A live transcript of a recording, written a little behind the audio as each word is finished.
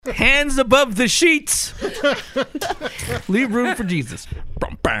Hands above the sheets. Leave room for Jesus.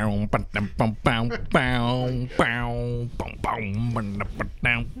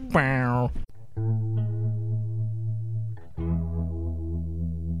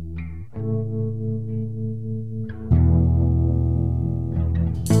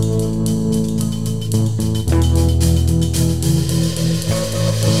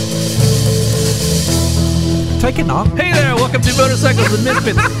 Take it, Knock. Hey there, welcome to Motorcycles and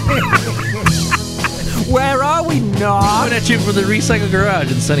Misfits. Where are we, Knock? Coming at you from the Recycle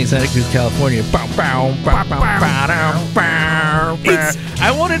Garage in sunny Santa Cruz, California.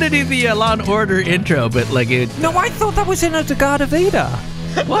 I wanted to do the Law and Order intro, but like it... No, I thought that was in a Degada Vida.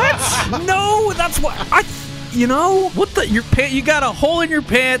 What? No, that's what... You know? What the... You got a hole in your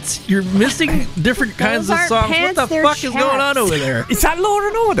pants. You're missing different kinds of songs. Pants, what the fuck is going on over there? Is that Law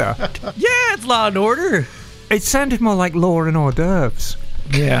and Order? Yeah, it's Law and Order. It sounded more like Law and Hors d'oeuvres.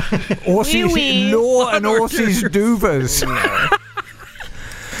 Yeah. Aussie's Law and Aussie's Duvers.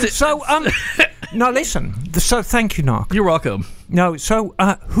 So, now listen. So, thank you, Knock. You're welcome. No, so,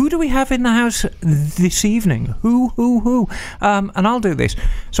 who do we have in the house this evening? Who? And I'll do this.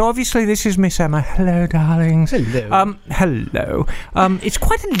 So, obviously, this is Miss Emma. Hello, darlings. Hello. Hello. It's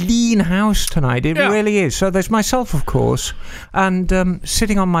quite a lean house tonight. It really is. So, there's myself, of course, and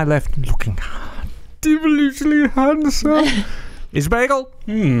sitting on my left, looking devilishly handsome, is Bagel.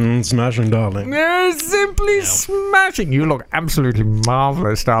 Smashing, darling. Simply smashing. You look absolutely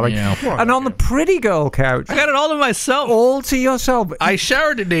marvellous, darling. Yeah. And on the pretty girl couch, I got it all to myself. all to yourself. I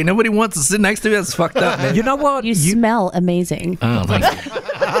showered today. Nobody wants to sit next to me. That's fucked up, man. You know what? You smell amazing. Oh, thank you.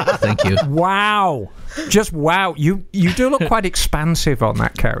 Thank you. Wow. Just wow. You do look quite expansive on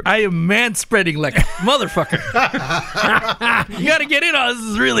that couch. I am man-spreading like a motherfucker. You gotta get in on this.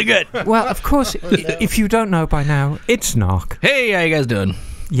 This is really good. Well, of course, if you don't know by now, it's Knock. Hey, how you guys doing?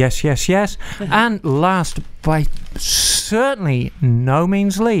 Yes. And last, by certainly no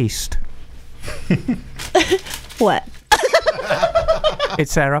means least, What?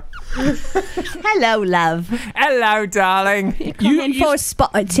 it's Sarah. Hello, love. Hello, darling. Come in for a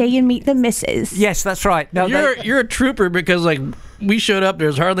spot at tea and meet the missus. Yes, that's right. No, You're a trooper because like we showed up.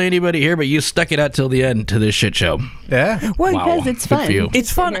 There's hardly anybody here, but you stuck it out till the end to this shit show. Yeah? Well, Wow. because it's Good fun. for you.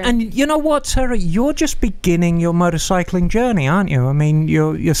 It's fun, and you know what, Sarah? You're just beginning your motorcycling journey, aren't you? I mean,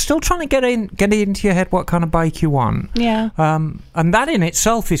 you're still trying to get into your head what kind of bike you want. Yeah. And that in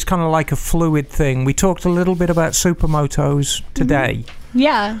itself is kind of like a fluid thing. We talked a little bit about supermotos today.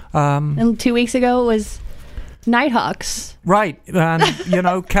 Yeah. And 2 weeks ago it was Nighthawks. Right, and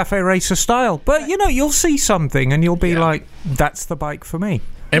cafe racer style. But you'll see something, and you'll be like, "That's the bike for me."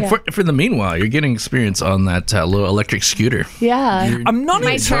 And Yeah. for the meanwhile, you're getting experience on that little electric scooter. Yeah. I'm not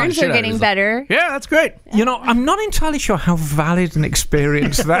My entirely, turns are getting better. Yeah, that's great. I'm not entirely sure how valid an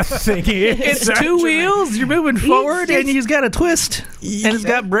experience that thing is. It's two wheels. You're moving forward, and he's got a twist, and it's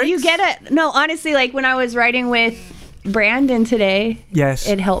got brakes. You get it. No, honestly, like when I was riding with Brandon today, Yes.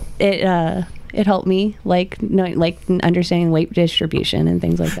 it helped. It helped me like understanding weight distribution and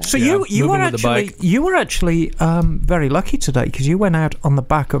things like that. So Yeah, you moving with the you were actually very lucky today because you went out on the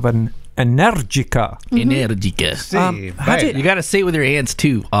back of an Energica. Energica. How did- You got to say it with your hands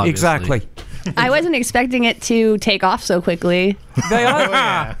too. Obviously. Exactly. I wasn't expecting it to take off so quickly. They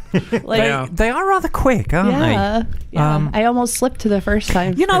are. Like, They are rather quick, aren't yeah. I almost slipped to the first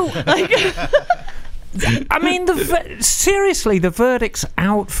time. they? I mean, seriously, the verdict's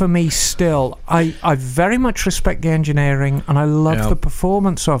out for me still. I very much respect the engineering and I love the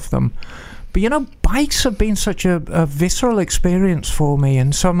performance of them. But, bikes have been such a visceral experience for me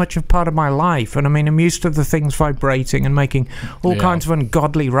and so much of part of my life. And, I mean, I'm used to the things vibrating and making all kinds of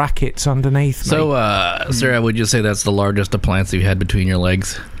ungodly rackets underneath me. So, Sarah, would you say that's the largest appliance you've had between your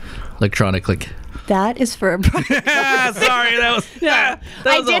legs? Electronically. That is for a Sorry, that was I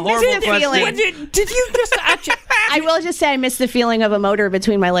a did miss horrible the question. feeling. Did you just actually... I will just say I miss the feeling of a motor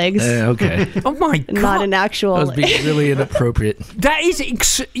between my legs. Okay. Oh, my God. Not an actual. That was being really inappropriate. That is...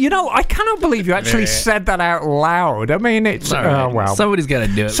 I cannot believe you actually said that out loud. I mean, it's... All right. well. Somebody's got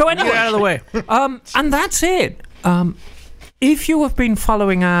to do it. So anyway, Get out of the way. And that's it. If you have been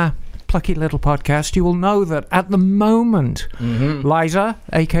following our plucky little podcast, you will know that at the moment, Liza,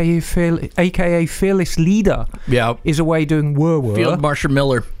 aka Fearless Leader, is away doing whir. Field Marshal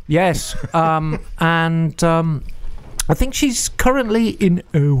Miller. Yes, and I think she's currently in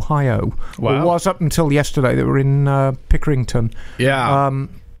Ohio. Wow. Or was up until yesterday. They were in Pickerington. Yeah.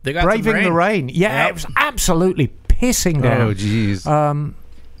 They got braving the rain. Yeah, it was absolutely pissing down. Oh, jeez.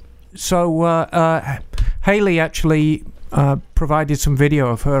 So Haley actually provided some video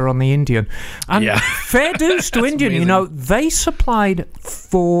of her on the Indian. And fair dues to Indian, amazing. you know, they supplied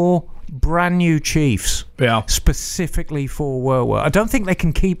 4 brand new Chiefs specifically for World War. I don't think they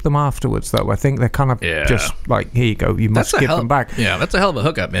can keep them afterwards, though. I think they're kind of just like, here you go, you must give them back. Yeah, that's a hell of a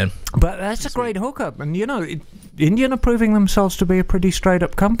hookup, man. But that's a great hookup. And, you know, Indian are proving themselves to be a pretty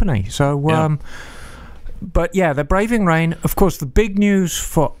straight-up company. So, but yeah, they're braving rain. Of course, the big news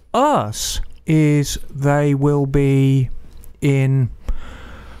for us is they will be in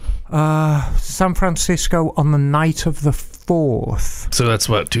San Francisco on the night of the 4th. So that's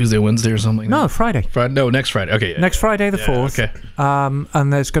what, Tuesday, Wednesday, or something? No, Friday. No, next Friday. Okay. Next Friday the 4th. Okay.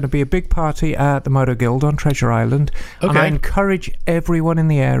 And there's going to be a big party at the Motor Guild on Treasure Island. Okay. And I encourage everyone in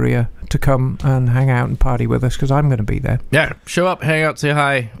the area to come and hang out and party with us, because I'm going to be there. Yeah, show up, hang out, say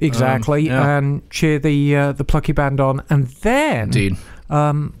hi. Exactly, and cheer the Plucky Band on. And then, Indeed.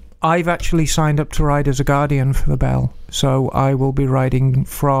 I've actually signed up to ride as a Guardian for the Bell. So I will be riding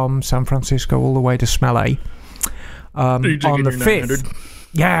from San Francisco all the way to Smelly on the 5th.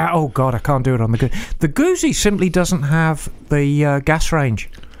 Yeah, oh God, I can't do it on the Goosey. The Goosey simply doesn't have the gas range.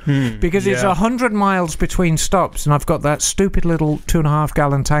 Because it's 100 miles between stops, and I've got that stupid little 2.5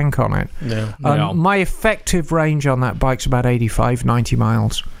 gallon tank on it. My effective range on that bike's about 85, 90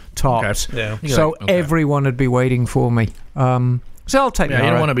 miles tops. Yeah. So everyone would be waiting for me. So I'll take the you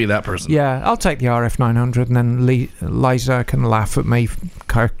don't want to be that person. Yeah, I'll take the RF 900, and then Liza can laugh at me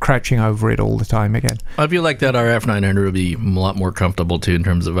crouching over it all the time again. I feel like that RF 900 would be a lot more comfortable too in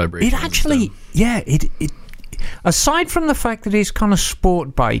terms of vibration. It actually, it aside from the fact that it's kind of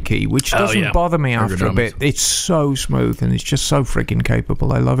sport bikey, which doesn't bother me after a bit, it's so smooth and it's just so freaking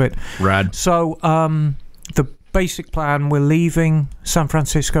capable. I love it. Rad. So the basic plan, we're leaving San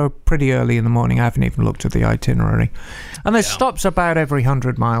Francisco pretty early in the morning. I haven't even looked at the itinerary. And there's stops about every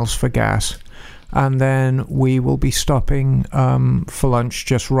 100 miles for gas. And then we will be stopping for lunch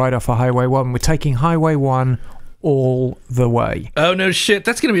just right off of Highway 1. We're taking Highway 1 all the way. Oh, no shit.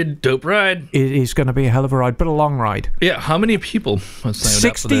 That's going to be a dope ride. It is going to be a hell of a ride, but a long ride. Yeah, how many people have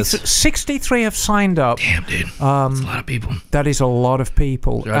signed up for this? 63 have signed up. Damn, dude. That's a lot of people. That is a lot of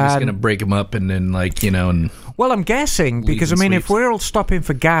people. So I'm just going to break them up and then, and... Well, I'm guessing, because, if we're all stopping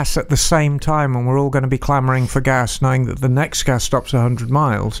for gas at the same time and we're all going to be clamouring for gas, knowing that the next gas stop's 100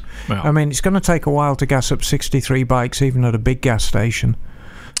 miles, it's going to take a while to gas up 63 bikes, even at a big gas station.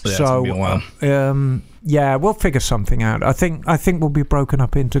 Yeah, so, it's gonna be a while. We'll figure something out. I think we'll be broken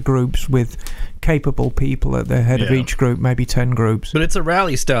up into groups with capable people at the head of each group, maybe 10 groups. But it's a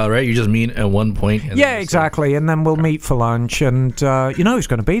rally style, right? You just meet at one point. Exactly. And then we'll meet for lunch. And who's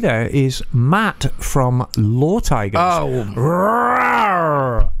going to be there is Matt from Law Tigers. Oh.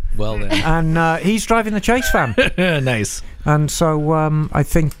 Well then. And he's driving the chase van. Nice. And so I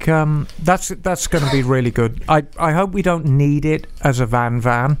think that's going to be really good. I hope we don't need it as a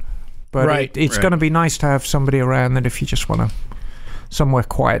van. But it's going to be nice to have somebody around that if you just want to somewhere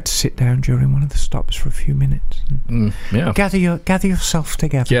quiet to sit down during one of the stops for a few minutes. Gather yourself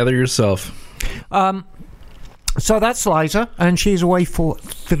together. Gather yourself. So that's Liza, and she's away for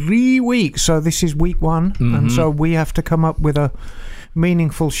 3 weeks. So this is week 1, and so we have to come up with a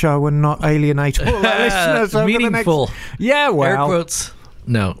meaningful show and not alienate all our listeners. Meaningful. Well. Air quotes.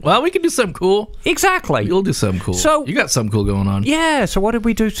 No. Well, we can do something cool. Exactly. You'll do something cool. So you got something cool going on. Yeah. So what did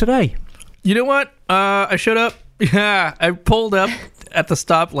we do today? You know what? I showed up. Yeah, I pulled up at the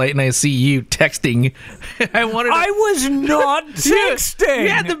stoplight and I see you texting. I was not texting. You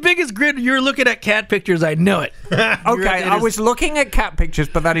had the biggest grin. You're looking at cat pictures. I know it. Okay, I was looking at cat pictures,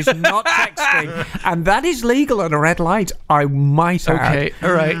 but that is not texting, and that is legal at a red light. I might add. Okay,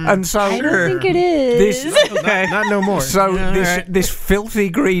 all right. And so I don't think it is. Not no more. So this filthy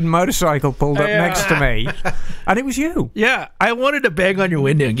green motorcycle pulled up next to me, and it was you. Yeah, I wanted to bang on your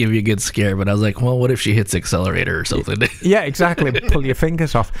window and give you a good scare, but I was like, well, what if she hits accelerator or something? Yeah, exactly. Pull your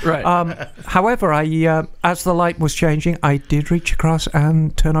fingers off. Right. However, I as the light was changing, I did reach across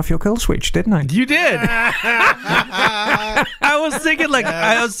and turn off your kill switch, didn't I? You did. I was thinking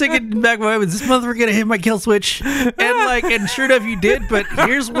back in my mind, is this motherfucker gonna hit my kill switch? And sure enough, you did. But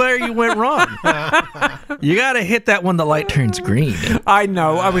here's where you went wrong. You gotta hit that when the light turns green. I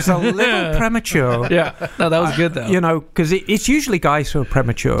know. I was a little premature. Yeah. No, that was good though. Because it's usually guys who are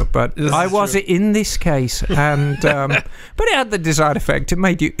premature, but I was it in this case, and but it had the desired effect.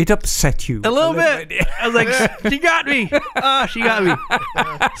 It upset you a little bit. I was like, she got me. She got me.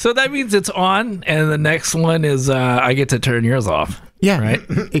 So that means it's on, and the next one is I get to turn yours off. Yeah, right?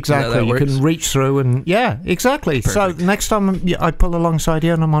 exactly. That You works? can reach through and exactly. Perfect. So next time I pull alongside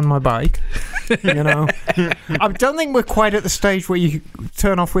you and I'm on my bike, I don't think we're quite at the stage where you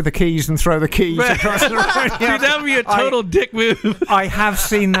turn off with the keys and throw the keys across the road. Dude, that would be a total dick move. I have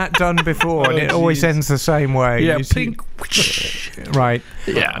seen that done before, and it always ends the same way. Yeah, You see- pink. right.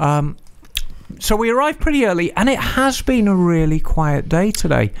 Yeah. So we arrived pretty early, and it has been a really quiet day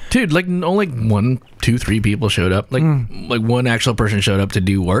today. Dude, like only 1, 2, 3 people showed up. Like one actual person showed up to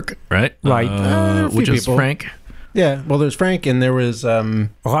do work, right? Right. A few Which is people. Frank. Yeah, well, there's Frank, and there was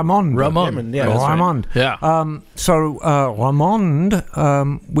Ramon. Ramon. yeah, that's right. Ramon. Yeah. So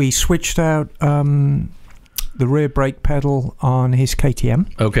Ramon, we switched out the rear brake pedal on his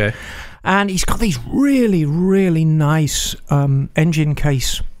KTM. Okay. And he's got these really, really nice engine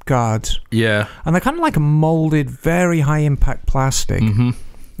case guards. Yeah. And they're kind of like a molded, very high impact plastic. Mm-hmm.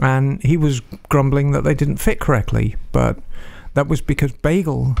 And he was grumbling that they didn't fit correctly, but that was because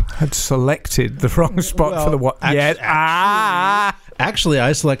Bagel had selected the wrong spot for the what? Actually,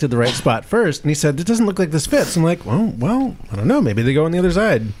 I selected the right spot first, and he said, it doesn't look like this fits. I'm like, well, I don't know. Maybe they go on the other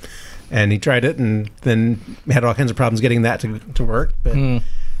side. And he tried it, and then had all kinds of problems getting that to work. But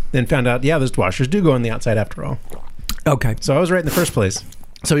then found out, those washers do go on the outside after all. Okay. So I was right in the first place.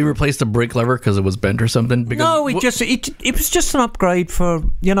 So he replaced the brake lever because it was bent or something? Because No, it was just an upgrade for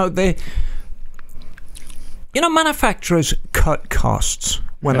manufacturers cut costs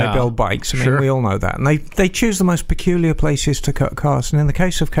when they build bikes. I mean, we all know that, and they choose the most peculiar places to cut costs. And in the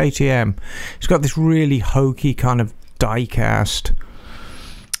case of KTM, it's got this really hokey kind of die-cast.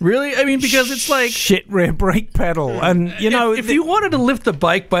 Really? I mean, because it's like shit rear brake pedal, and if you wanted to lift the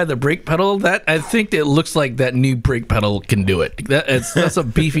bike by the brake pedal, that I think it looks like that new brake pedal can do it. That's a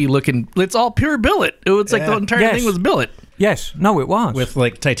beefy looking. It's all pure billet. It was like the entire thing was billet. Yes, no, it was with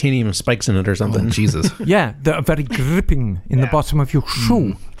like titanium spikes in it or something. Oh, Jesus. Yeah, that are very gripping in the bottom of your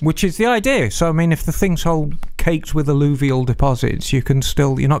shoe, which is the idea. So I mean, if the thing's all caked with alluvial deposits, you're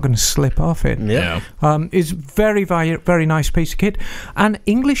not going to slip off it. Yeah. It's very, very, very nice piece of kit, and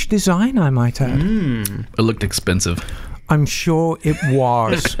English design, I might add. It looked expensive. I'm sure it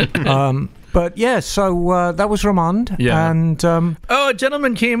was. But yeah, so that was Ramond. Yeah. And a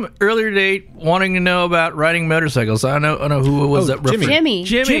gentleman came earlier today wanting to know about riding motorcycles. I don't know who it was that Jimmy.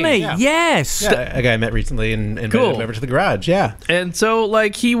 Jimmy, yes. Yeah, a guy I met recently and invited him over to the garage. Yeah. And so,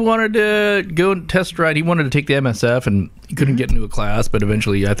 like, he wanted to go and test ride. He wanted to take the MSF, and he couldn't get into a class, but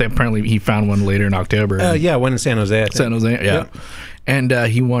eventually, I think apparently he found one later in October. One in San Jose. I think. San Jose, yeah. Yep. And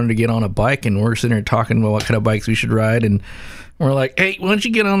he wanted to get on a bike, and we're sitting there talking about what kind of bikes we should ride, and we're like, hey, why don't you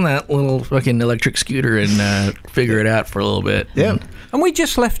get on that little fucking electric scooter and figure it out for a little bit? Yeah. And we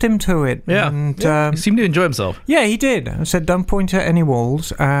just left him to it. Yeah. And, he seemed to enjoy himself. Yeah, he did. I said, don't point at any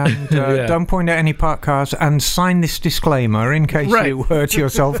walls and don't point at any parked cars, and sign this disclaimer in case you hurt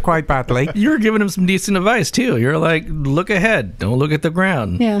yourself quite badly. You were giving him some decent advice, too. You're like, look ahead. Don't look at the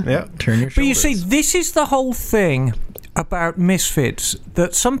ground. Yeah. Turn your shoulders. But you see, this is the whole thing about Misfits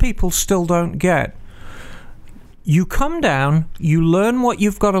that some people still don't get. You come down, you learn what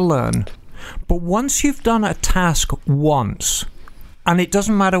you've got to learn, but once you've done a task once, and it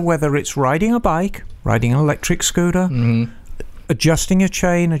doesn't matter whether it's riding a bike, riding an electric scooter, adjusting a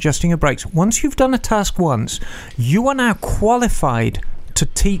chain, adjusting your brakes, once you've done a task once, you are now qualified to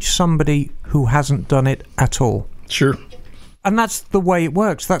teach somebody who hasn't done it at all. Sure. And that's the way it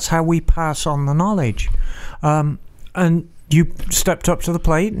works. That's how we pass on the knowledge. And you stepped up to the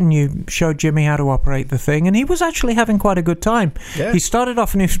plate and you showed Jimmy how to operate the thing, and he was actually having quite a good time. Yeah. He started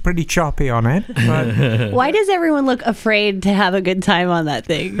off and he was pretty choppy on it. But why does everyone look afraid to have a good time on that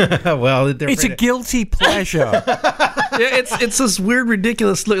thing? Well, it's a guilty pleasure. It's this weird,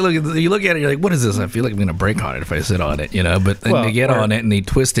 ridiculous look. You look at it, you're like, what is this? I feel like I'm going to break on it if I sit on it, But then they get on it and they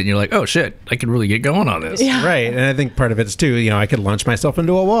twist it, and you're like, oh shit, I could really get going on this. Yeah. Right, and I think part of it is too, I could launch myself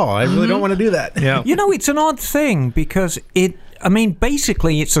into a wall. I really don't want to do that. Yeah. It's an odd thing because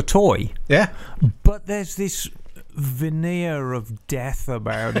basically it's a toy. Yeah. But there's this veneer of death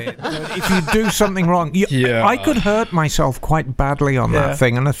about it. If you do something wrong, I could hurt myself quite badly on that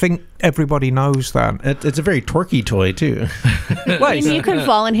thing, and I think everybody knows that. It's a very torquey toy too. You can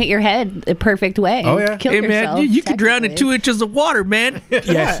fall and hit your head the perfect way. Oh yeah, kill yourself. Man, you could drown in 2 inches of water, man.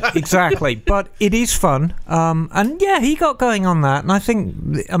 Yes, exactly. But it is fun, and he got going on that, and I think,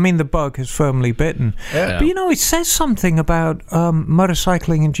 the bug has firmly bitten. Yeah. But it says something about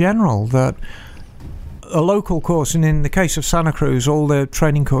motorcycling in general, that a local course, and in the case of Santa Cruz, all the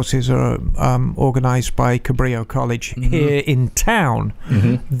training courses are organised by Cabrillo College here in town.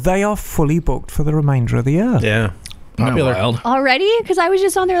 They are fully booked for the remainder of the year. Yeah. Popular. Already? Because I was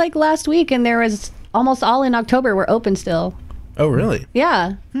just on there like last week, and there was almost all in October were open still. Oh, really?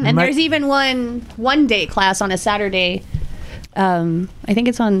 Yeah. And there's even one day class on a Saturday. I think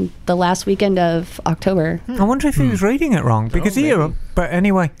it's on the last weekend of October. I wonder if he was reading it wrong because but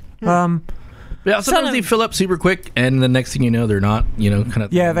anyway. Yeah, sometimes they fill up super quick, and the next thing you know, they're not, kind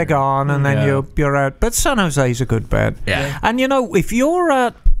of... Yeah, they're gone, and then you're out. But San Jose's a good bet. Yeah. And, if you're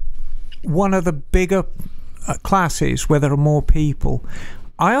at one of the bigger classes where there are more people,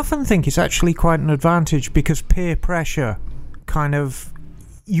 I often think it's actually quite an advantage because peer pressure kind of...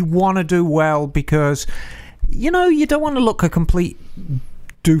 You want to do well because, you don't want to look a complete...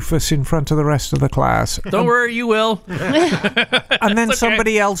 doofus in front of the rest of the class. Don't worry, you will. And then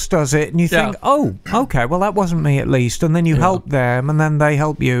somebody else does it, and you think, oh, okay, well, that wasn't me at least. And then you help them, and then they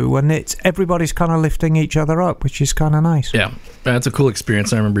help you, and everybody's kind of lifting each other up, which is kind of nice. Yeah, that's a cool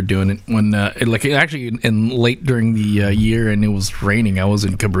experience. I remember doing it when, actually in late during the year, and it was raining. I was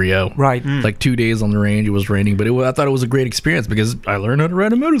in Cabrillo. Right. Like 2 days on the range, it was raining, but I thought it was a great experience because I learned how to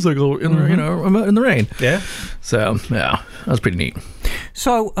ride a motorcycle in the rain. Yeah. So, yeah, that was pretty neat.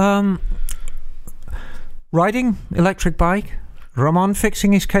 So, riding electric bike, Ramon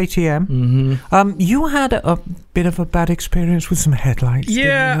fixing his KTM. Mm-hmm. You had a bit of a bad experience with some headlights.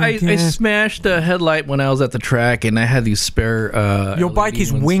 Yeah, I smashed a headlight when I was at the track, and I had these spare. Your bike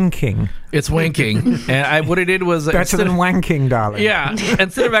is winking. It's winking, and what I did was better than wanking, darling. Yeah,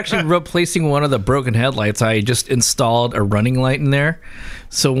 instead of actually replacing one of the broken headlights, I just installed a running light in there.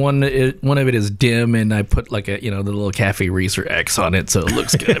 So one of it is dim, and I put like the little Cafe Racer X on it, so it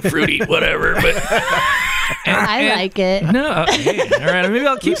looks kind of fruity, whatever. But I like it. No, okay, all right, maybe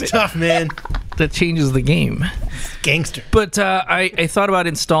I'll keep it. Tough, man. That changes the game. Gangster. But I thought about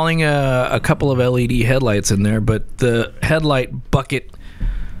installing a couple of LED headlights in there, but the headlight bucket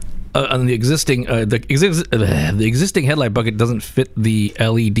on the existing headlight bucket doesn't fit the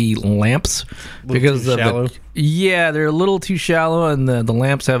LED lamps because of shallow. They're a little too shallow, and the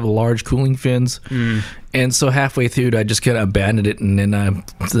lamps have large cooling fins. And so halfway through, I just kind of abandoned it, and then I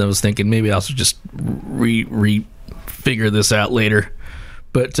was thinking maybe I'll just figure this out later.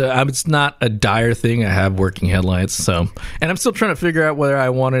 But it's not a dire thing. I have working headlights, and I'm still trying to figure out whether I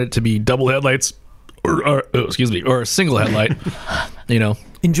wanted it to be double headlights or a single headlight.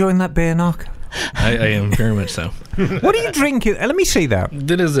 Enjoying that beer knock? I am very much so. What are you drinking? Let me see that.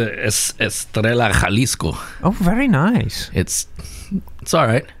 That is a Estrella Jalisco. Oh, very nice. It's all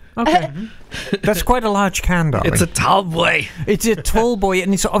right. Okay. That's quite a large can, darling. It's a tall boy. It's a tall boy,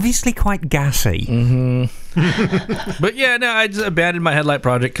 and it's obviously quite gassy. Mm-hmm. But yeah, no, I just abandoned my headlight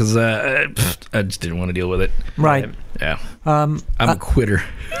project because I just didn't want to deal with it. Right. Yeah. I'm a quitter.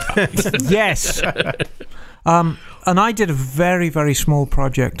 Yes. And I did a very, very small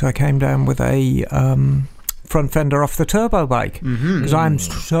project. I came down with a front fender off the turbo bike because I'm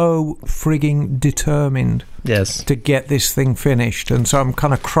so frigging determined to get this thing finished, and so I'm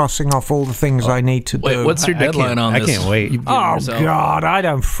kind of crossing off all the things I need to do. Wait, what's your deadline on this? I can't wait. Oh God, I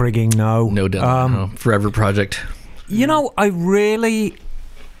don't frigging know. No deadline. Forever project. I really,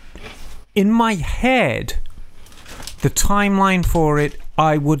 in my head, the timeline for it,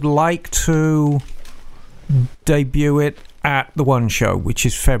 I would like to debut it at the One Show, which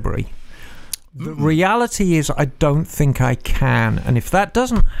is February. The reality is I don't think I can, and if that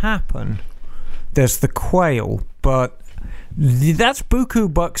doesn't happen, there's the Quail, but that's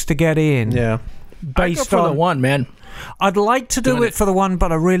buku bucks to get in. Yeah. Based for the One, man. I'd like to do it for the One,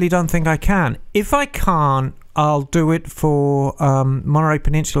 but I really don't think I can. If I can't, I'll do it for Monterey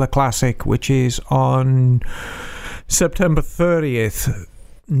Peninsula Classic, which is on September 30th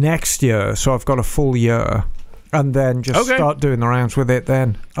next year, so I've got a full year, and then just start doing the rounds with it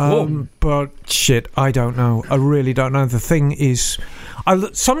then. But shit, I don't know. I really don't know. The thing is,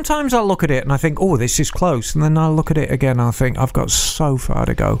 sometimes I'll look at it and I think, oh, this is close, and then I'll look at it again and I think, I've got so far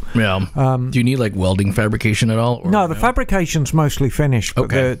to go. Yeah. Do you need like welding fabrication at all? No, the fabrication's mostly finished, but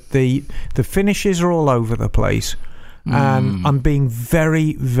the finishes are all over the place. And I'm being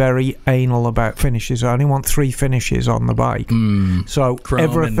very, very anal about finishes. I only want 3 finishes on the bike. So chrome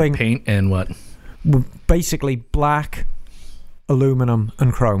everything, and paint and what? Basically black, aluminum,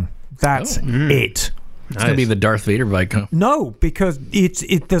 and chrome. That's it. It's gonna be the Darth Vader bike, huh? No, because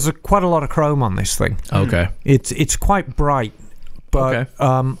there's quite a lot of chrome on this thing. Okay. It's quite bright, but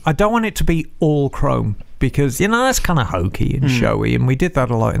I don't want it to be all chrome. Because, that's kind of hokey and showy, and we did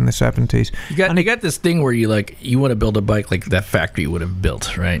that a lot in the 70s. You got this thing where you want to build a bike like that factory would have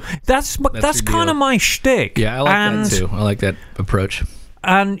built, right? That's kind of my shtick. Yeah, I like that too. I like that approach.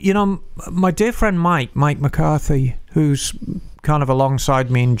 And, my dear friend Mike McCarthy, who's kind of alongside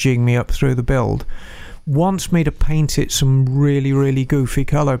me and jigging me up through the build, wants me to paint it some really, really goofy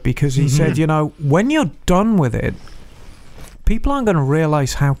colour because he said, when you're done with it, people aren't going to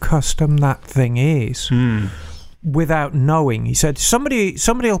realize how custom that thing is without knowing. He said somebody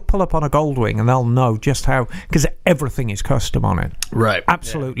will pull up on a Goldwing and they'll know just how, because everything is custom on it. Right.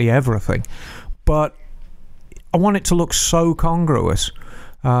 Absolutely everything. But I want it to look so congruous.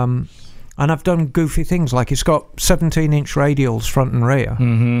 And I've done goofy things, like it's got 17-inch radials front and rear,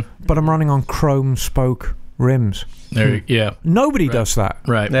 but I'm running on chrome spoke rims. Nobody does that.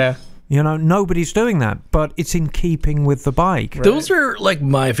 Right. Yeah. You know, nobody's doing that, but it's in keeping with the bike. Right. Those are like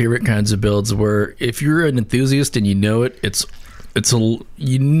my favorite kinds of builds, where if you're an enthusiast and you know it, it's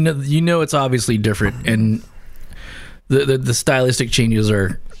you know it's obviously different, and the stylistic changes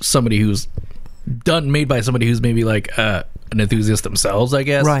are somebody who's made by somebody who's maybe like an enthusiast themselves, I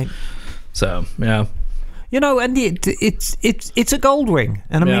guess. Right. So yeah. You know, and it's a Goldwing,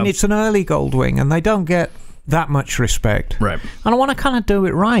 and I mean it's an early Goldwing, and they don't get that much respect. Right. And I want to kind of do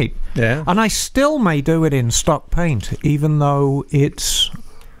it right. Yeah. And I still may do it in stock paint, even though it's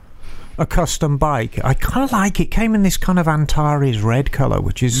a custom bike. I kind of like it. Came in this kind of Antares red color,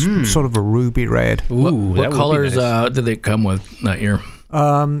 which is sort of a ruby red. Ooh, what colors did they come with that year?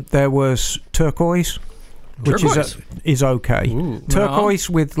 There was turquoise, which is okay. Ooh. Turquoise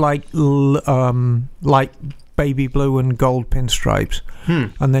with like baby blue and gold pinstripes.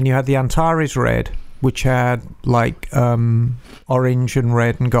 And then you had the Antares red, which had like orange and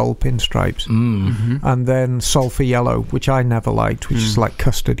red and gold pinstripes. And then sulfur yellow, which I never liked, which is like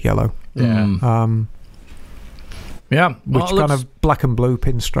custard yellow. Yeah. Yeah. Which kind of black and blue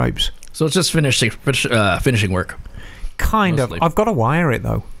pinstripes. So it's just finishing work. Kind Mostly. of. I've got to wire it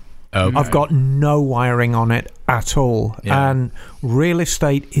though. Okay. I've got no wiring on it at all. Yeah. And real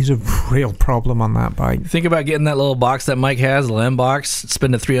estate is a real problem on that bike. Think about getting that little box that Mike has, the LEM box,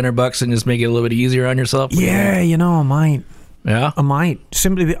 spend the $300 and just make it a little bit easier on yourself. Yeah, you know, I might. Yeah? I might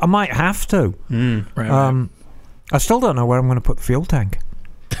have to. Right. I still don't know where I'm going to put the fuel tank.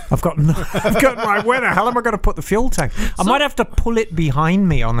 I've got right. Where the hell am I going to put the fuel tank? I might have to pull it behind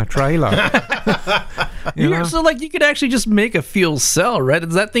me on the trailer. So, like, you could actually just make a fuel cell, right?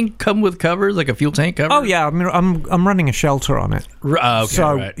 Does that thing come with covers, like a fuel tank cover? Oh yeah, I'm running a shelter on it. Okay,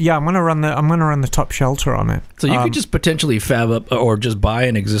 so right. yeah, I'm gonna run the top shelter on it. So you could just potentially fab up or just buy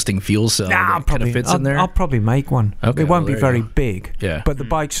an existing fuel cell that kind of fits in there. I'll probably make one. Okay, it won't be there you very go. big. Yeah. But the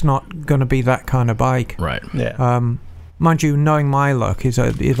bike's not going to be that kind of bike. Right. Yeah. Mind you, knowing my luck,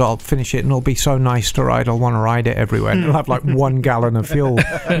 I'll finish it and it'll be so nice to ride, I'll want to ride it everywhere. And it'll have like 1 gallon of fuel.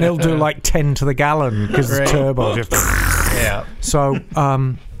 And it'll do like 10 to the gallon because the turbo just... Yeah. So,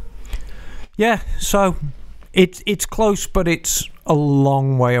 so it's close, but it's a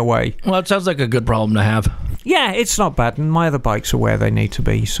long way away. Well, it sounds like a good problem to have. Yeah, it's not bad. And my other bikes are where they need to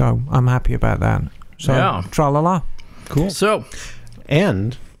be, so I'm happy about that. So, tra-la-la. Cool. So,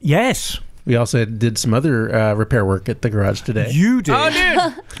 and yes. we also did some other repair work at the garage today. You did. oh,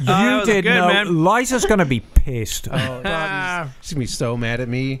 dude. You did. Good, No, man. Liza's going to be pissed. She's going to be so mad at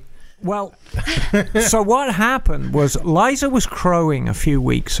me. Well, so what happened was Liza was crowing a few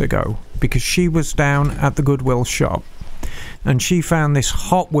weeks ago because she was down at the Goodwill shop and she found this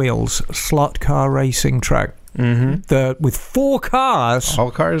Hot Wheels slot car racing track with 4 cars.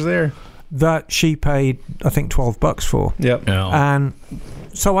 All cars there. That she paid, I think, $12 for. Yep. Yeah. And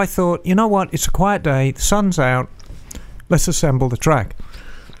so I thought, you know what? It's a quiet day. The sun's out. Let's assemble the track.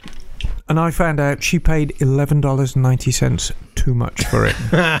 And I found out she paid $11.90 too much for it.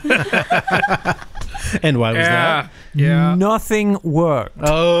 And why was that? Yeah. Nothing worked.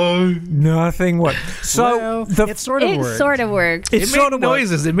 Oh. Nothing worked. So it sort of worked. sort of worked. It It sort made of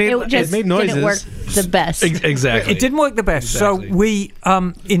noises. It made just made noises. didn't work the best. exactly. It didn't work the best. Exactly. So we,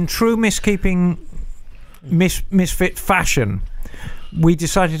 in true misfit fashion, we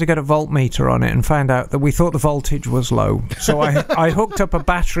decided to get a voltmeter on it and found out that we thought the voltage was low. So I hooked up a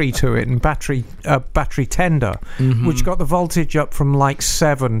battery to it and battery tender, which got the voltage up from like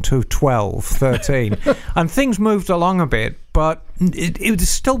 7 to 12, 13. And things moved along a bit, but it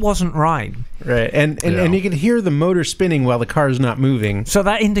still wasn't right. Right. And you can hear the motor spinning while the car's not moving. So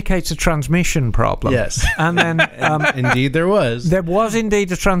that indicates a transmission problem. Yes. And then... Indeed there was. There was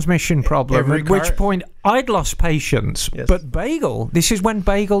indeed a transmission problem, Every at car- which point I'd lost patience. Yes. But Bagel, this is when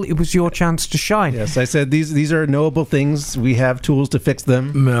Bagel, it was your chance to shine. Yes, I said these are knowable things. We have tools to fix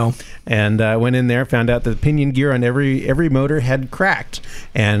them. No. And I went in there, found out that the pinion gear on every motor had cracked.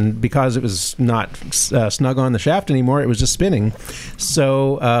 And because it was not snug on the shaft anymore, it was just spinning.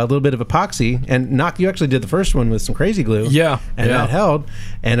 So a little bit of epoxy. And Knock, you actually did the first one with some crazy glue. Yeah. And that held.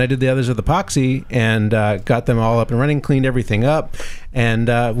 And I did the others with epoxy and got them all up and running, cleaned everything up.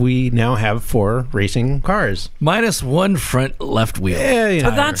 And we now have 4 racing cars. Minus 1 front left wheel. Yeah, you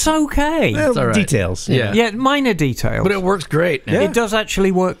know, But that's okay. well, all right. details. Yeah. Yeah, minor details. But it works great. Yeah. It does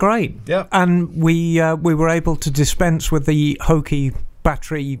actually work great. Yeah. And we were able to dispense with the hokey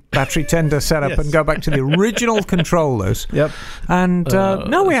battery tender setup Yes. and go back to the original controllers. Yep. And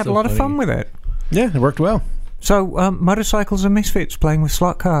no, we that's had so a lot of fun funny. with it. Yeah, it worked well. So motorcycles are misfits playing with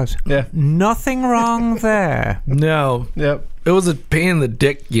slot cars. Yeah. Nothing wrong there. No. Yep. It was a pain in the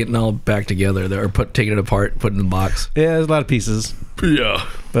dick getting all back together there, or taking it apart, putting it in the box. Yeah, there's a lot of pieces. Yeah.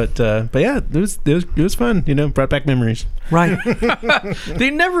 But yeah, it was fun. You know, brought back memories. Right.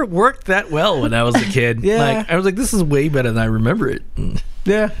 They never worked that well when I was a kid. Yeah. Like, I was like, this is way better than I remember it.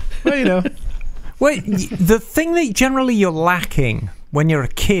 Yeah. Well, you know. Well, the thing that generally you're lacking when you're a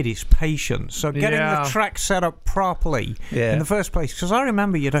kid is patience. So getting Yeah. the track set up properly Yeah. in the first place. Because I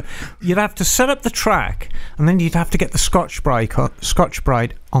remember you'd have to set up the track, and then you'd have to get the Scotch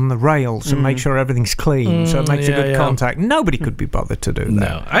Brite on the rails and make sure everything's clean, so it makes a yeah, good yeah. contact. Nobody could be bothered to do that.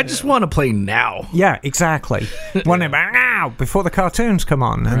 No. I just want to play now. Yeah, exactly. When now before the cartoons come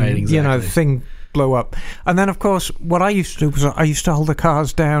on, and Right, you know, exactly. the thing blew up. And then, of course, what I used to do was I used to hold the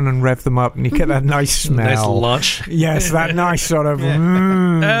cars down and rev them up, and you get that nice smell. Nice lunch. Yes, that nice sort of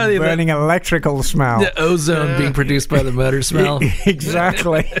the- burning electrical smell. The ozone being produced by the motor smell.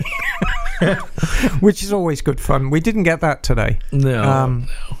 Exactly. Which is always good fun. We didn't get that today. No.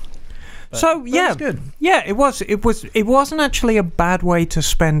 So yeah, was good. Yeah, it wasn't actually a bad way to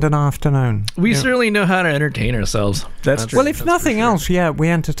spend an afternoon. We certainly know how to entertain ourselves. That's true. Well, if nothing else, yeah, we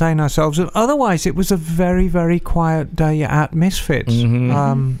entertain ourselves. Otherwise, it was a very, very quiet day at Misfits.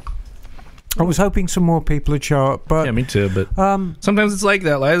 I was hoping some more people would show up, but Yeah, me too. But sometimes it's like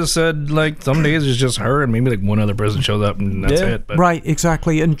that. Liza said, like, some days it's just her and maybe like one other person shows up and that's Yeah. it. But right,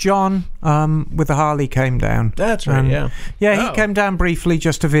 exactly. And John with the Harley came down. That's right. And, Yeah. Yeah, he Oh. came down briefly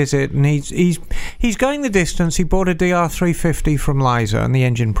just to visit, and he's going the distance. He bought a DR350 from Liza, and the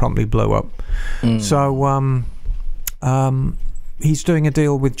engine promptly blew up. So he's doing a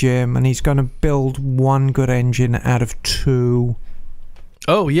deal with Jim, and he's going to build one good engine out of 2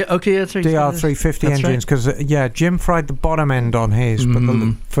 oh yeah, okay, that's right. DR350 That's engines, because Jim fried the bottom end on his, but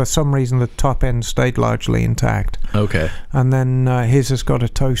for some reason the top end stayed largely intact. Okay. And then his has got a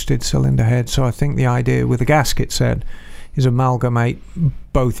toasted cylinder head, so I think the idea with the gasket set is amalgamate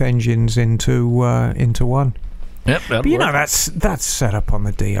both engines into one. Yep. But you know, that's set up on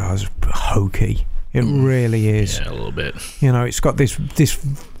the DR's hokey. It really is. Yeah, a little bit. You know, it's got this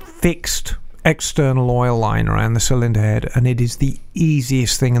fixed external oil line around the cylinder head, and it is the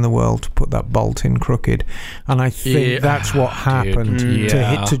easiest thing in the world to put that bolt in crooked. And I think that's what happened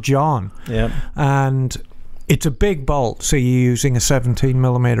to John. Yeah. And it's a big bolt, so you're using a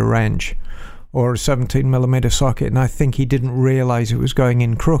 17mm wrench or a 17mm socket, and I think he didn't realize it was going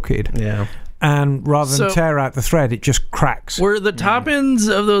in crooked. Yeah. And rather than So- tear out the thread, it just cracks. Were the top ends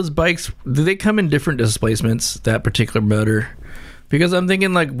of those bikes, do they come in different displacements, that particular motor? Because I'm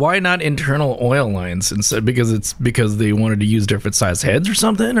thinking, like, why not internal oil lines instead? Because they wanted to use different size heads or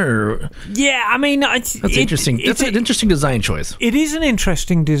something? Or Yeah, I mean, that's interesting. That's an interesting design choice. It is an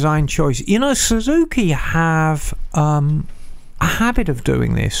interesting design choice. You know, Suzuki have a habit of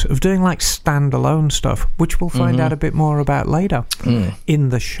doing this, of doing like standalone stuff, which we'll find out a bit more about later in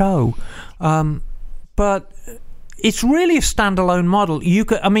the show. But it's really a standalone model. You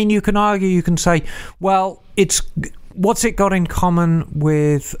can argue, you can say, well, what's it got in common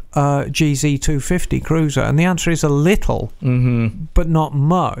with GZ250 Cruiser? And the answer is a little, but not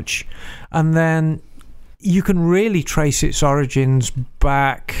much. And then you can really trace its origins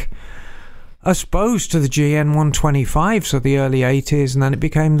back, I suppose, to the GN 125, so the early 80s, and then it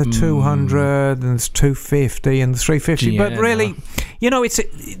became the 200 and the 250 and the 350. But really, you know, it's a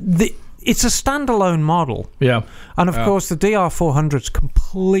standalone model. Yeah. And of course, the DR400 is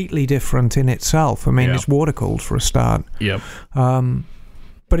completely different in itself. I mean, it's water cooled for a start. Yep.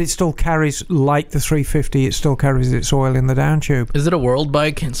 But it still carries, like the 350, it still carries its oil in the down tube. Is it a world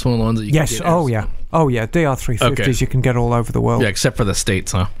bike? It's one of the ones that you Yes. can get. Oh yeah. DR350s you can get all over the world. Yeah, except for the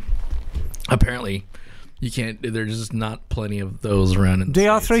States, huh? Apparently, you can't. There's just not plenty of those around. In the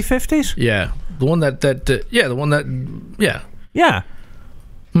States. DR350s? Yeah, the one Yeah.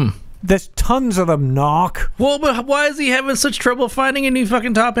 There's tons of them, knock. Well, but why is he having such trouble finding a new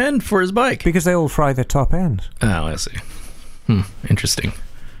fucking top end for his bike? Because they all fry their top ends. Oh, I see. Interesting.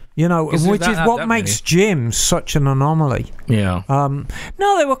 You know, Is there which is not what that makes Jim such an anomaly. Yeah.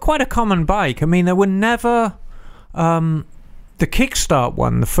 No, they were quite a common bike. I mean, they were never The Kickstart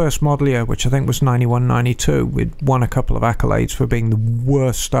one, the first model year, which I think was 91, 92, it won a couple of accolades for being the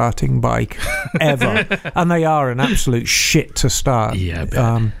worst starting bike ever. And they are an absolute shit to start. Yeah, I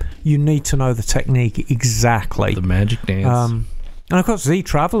bet. You need to know the technique exactly. The magic dance. And of course, Z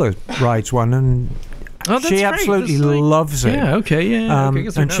Traveller rides one, and she absolutely loves it. Yeah, okay, yeah.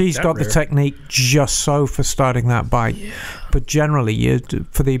 And she's got the technique just so for starting that bike. Yeah. But generally,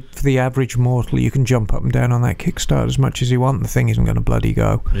 for the average mortal, you can jump up and down on that Kickstart as much as you want. The thing isn't going to bloody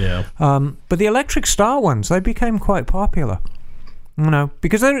go. Yeah. But the Electric Star ones, they became quite popular.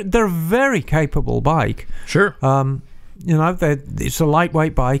 Because they're a very capable bike. Sure. It's a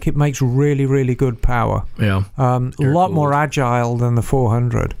lightweight bike. It makes really, really good power. Yeah. A lot more agile than the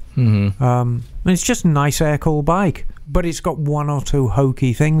 400. Mm-hmm. And it's just a nice air-cooled bike. But it's got one or two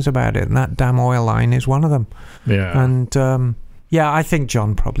hokey things about it, and that damn oil line is one of them. Yeah. And, I think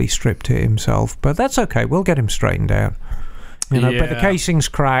John probably stripped it himself. But that's okay. We'll get him straightened out. But the casing's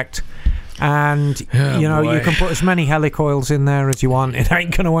cracked. And, you can put as many helicoils in there as you want. It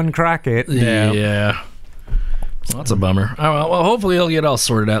ain't going to uncrack it. Yeah. Well, that's a bummer. Oh, well, hopefully it'll get all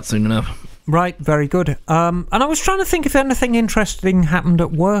sorted out soon enough. Right, very good. And I was trying to think if anything interesting happened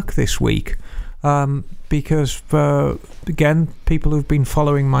at work this week. Because, again, people who've been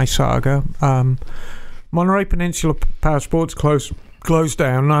following my saga, Monterey Peninsula Power Sports closed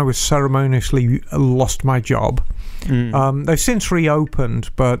down, and I was ceremoniously lost my job. They've since reopened,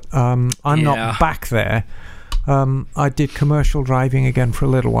 but I'm not back there. I did commercial driving again for a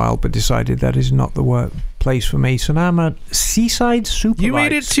little while, but decided that is not the place for me. So now I'm at Seaside Superbikes. You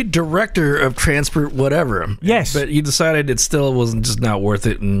made it to director of transport, whatever. Yes, but you decided it still wasn't just not worth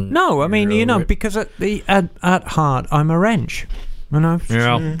it. No, I mean because at heart I'm a wrench.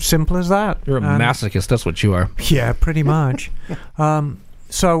 Simple as that. You're a masochist. That's what you are. Yeah, pretty much.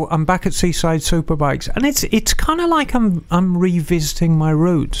 So I'm back at Seaside Superbikes, and it's kind of like I'm revisiting my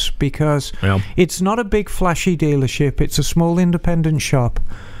roots, because it's not a big flashy dealership. It's a small independent shop.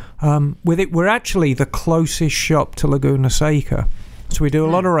 We're actually the closest shop to Laguna Seca, so we do a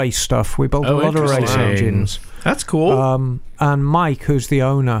lot of race stuff. We build a lot of race engines. That's cool. And Mike, who's the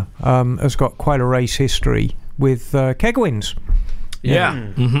owner, has got quite a race history with Kegwins. Yeah.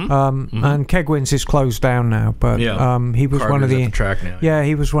 And Kegwins is closed down now, but he was one of the track now. Yeah,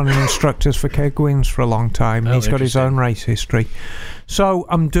 he was one of the instructors for Kegwins for a long time. He's got his own race history. So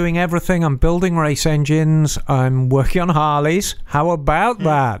I'm doing everything. I'm building race engines. I'm working on Harleys. How about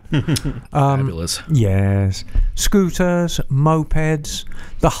that? Fabulous. Yes. Scooters, mopeds,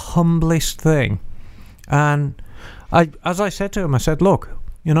 the humblest thing. And as I said to him, I said, look,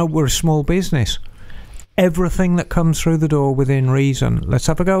 we're a small business. Everything that comes through the door within reason, let's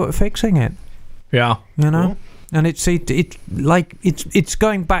have a go at fixing it. Yeah. Cool. And it's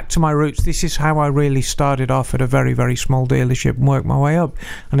going back to my roots. This is how I really started off at a very, very small dealership and worked my way up.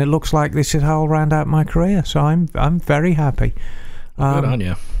 And it looks like this is how I'll round out my career. So I'm very happy. Good on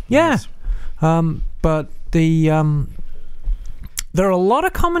you. Yeah. Nice. But there are a lot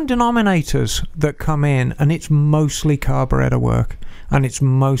of common denominators that come in, and it's mostly carburetor work, and it's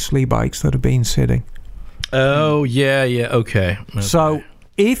mostly bikes that have been sitting. Oh, yeah, okay. So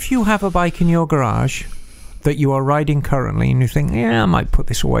if you have a bike in your garage that you are riding currently and you think, I might put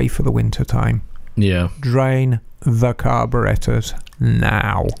this away for the winter time. Yeah. Drain the carburetors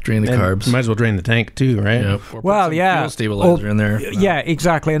now. Drain the carbs. Might as well drain the tank too, right? Yeah. Well, yeah. Fuel stabilizer in there. Yeah,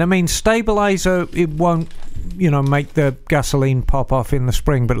 exactly. And I mean, stabilizer, it won't, make the gasoline pop off in the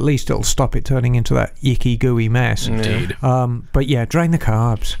spring, but at least it'll stop it turning into that icky, gooey mess. Indeed. But yeah, drain the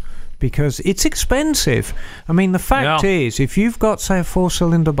carbs, because it's expensive. I mean, the fact is, if you've got, say, a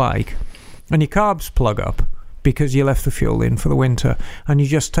 4-cylinder bike and your carbs plug up because you left the fuel in for the winter, and you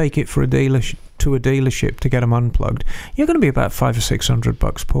just take it for a dealership to get them unplugged, you're going to be about $500 or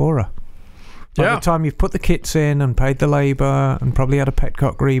 $600 poorer. By the time you've put the kits in and paid the labour and probably had a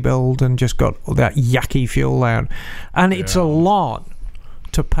petcock rebuild and just got all that yucky fuel out. And it's a lot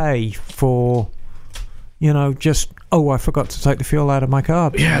to pay for, just, I forgot to take the fuel out of my car.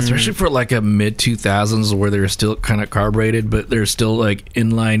 Yeah, especially for like a mid-2000s where they're still kind of carbureted, but they're still like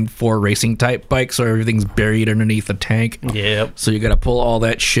inline 4 racing type bikes, so everything's buried underneath the tank. Yep. So you got to pull all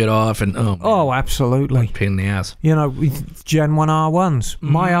that shit off, and absolutely. Pain in the ass. With Gen 1 R1s,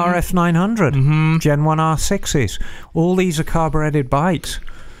 my RF 900, Gen 1 R6s, all these are carbureted bikes.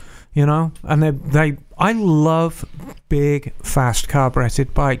 And I love big, fast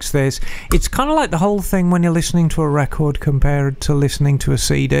carbureted bikes. It's kind of like the whole thing when you're listening to a record compared to listening to a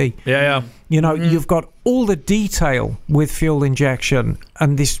CD. Yeah. You've got all the detail with fuel injection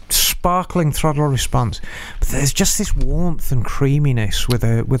and this sparkling throttle response, but there's just this warmth and creaminess with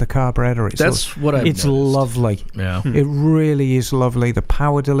a carburetor. That's what I've It's noticed. lovely. Yeah. It really is lovely. The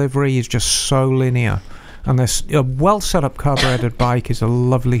power delivery is just so linear, and this a well set up carbureted bike is a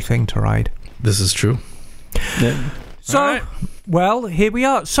lovely thing to ride. This is true. So, All right. well, here we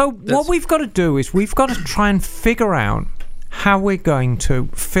are. So what we've got to do is we've got to try and figure out how we're going to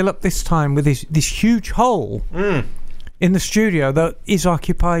fill up this time with this huge hole in the studio that is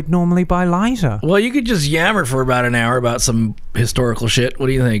occupied normally by Liza. Well, you could just yammer for about an hour about some historical shit. What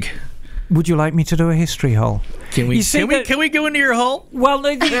do you think? Would you like me to do a history hole? Can we? You see Can we go into your hole? Well,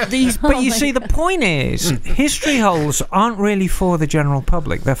 but you see, the point is, history holes aren't really for the general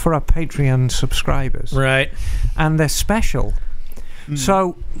public. They're for our Patreon subscribers. Right. And they're special.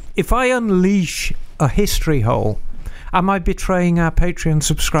 So if I unleash a history hole, am I betraying our Patreon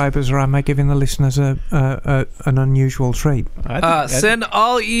subscribers, or am I giving the listeners an unusual treat? Send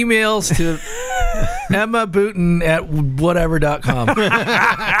all emails to Emma Booten at whatever.com.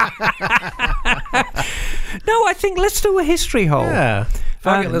 No, I think let's do a history hole. Yeah.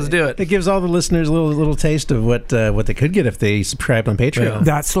 Fuck it, let's do it. It gives all the listeners a little taste of what they could get if they subscribe on Patreon. Yeah.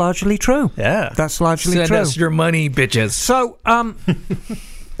 That's largely true. Yeah. That's largely Send true. us your money, bitches. So,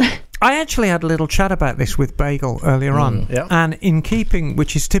 I actually had a little chat about this with Bagel earlier on. Yeah. And in keeping,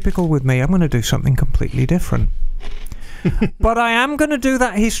 which is typical with me, I'm going to do something completely different. But I am going to do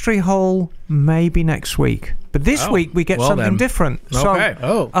that history hole maybe next week. But this week we get something then. different. Okay.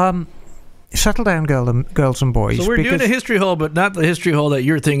 So, settle down, girls and boys. So we're doing a history hole, but not the history hole that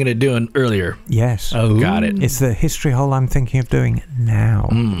you're thinking of doing earlier. Yes. Oh, got it. It's the history hole I'm thinking of doing now.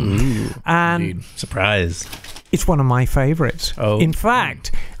 And Indeed. Surprise. it's one of my favorites. Oh. In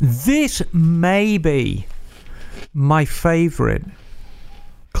fact, this may be my favorite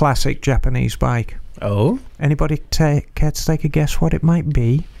classic Japanese bike. Oh? Anybody care to take a guess what it might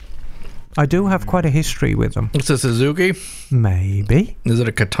be? I do have quite a history with them. It's a Suzuki. Maybe. Is it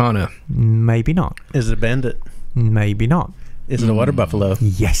a Katana? Maybe not. Is it a Bandit? Maybe not. Is it a Water Buffalo?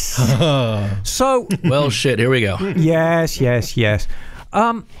 Yes. So, Well, shit. Here we go. yes.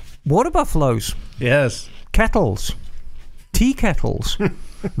 Water buffaloes. Yes. Kettles, tea kettles,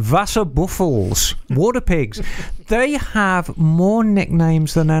 Wasserbuffels, water pigs. They have more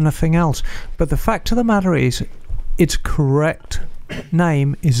nicknames than anything else. But the fact of the matter is, its correct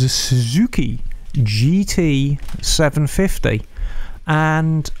name is a Suzuki GT 750.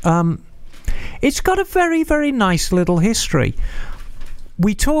 And it's got a very, very nice little history.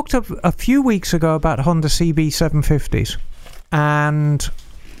 We talked a few weeks ago about Honda CB 750s. And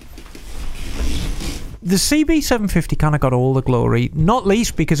the CB750 kind of got all the glory, not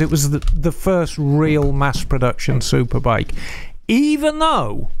least because it was the first real mass production superbike. Even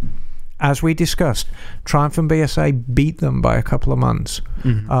though, as we discussed, Triumph and BSA beat them by a couple of months.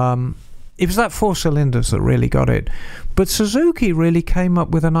 It was that 4 cylinders that really got it. But Suzuki really came up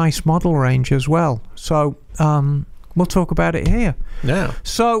with a nice model range as well. So we'll talk about it here. Yeah.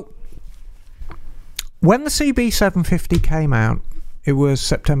 So when the CB750 came out, it was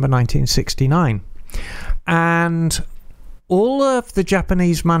September 1969. And all of the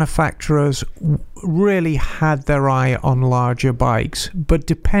Japanese manufacturers really had their eye on larger bikes, but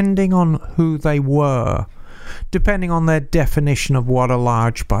depending on who they were, depending on their definition of what a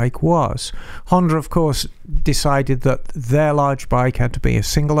large bike was. Honda, of course, decided that their large bike had to be a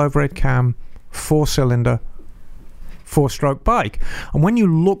single overhead cam, 4-cylinder, 4-stroke bike. And when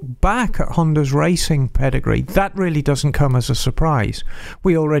you look back at Honda's racing pedigree, that really doesn't come as a surprise.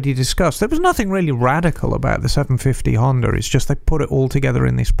 We already discussed there was nothing really radical about the 750 Honda. It's just they put it all together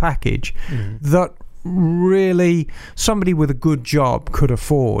in this package that really somebody with a good job could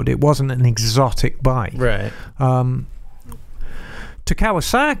afford. It wasn't an exotic bike. Right. To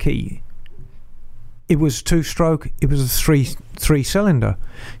Kawasaki, it was 2-stroke. It was a 3-cylinder.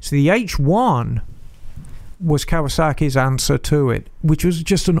 So the H1 was Kawasaki's answer to it, which was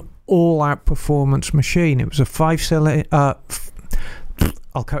just an all-out performance machine. It was a 5-cylinder.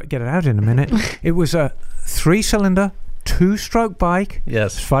 I'll get it out in a minute. It was a 3-cylinder, 2-stroke bike.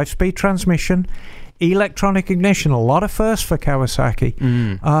 Yes. 5-speed transmission, electronic ignition. A lot of firsts for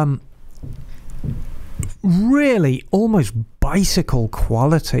Kawasaki. Really, almost bicycle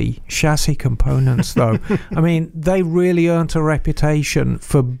quality chassis components, though. I mean, they really earned a reputation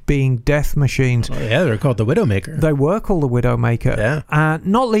for being death machines. Oh, yeah, they're called the Widowmaker. They were called the Widowmaker. Yeah.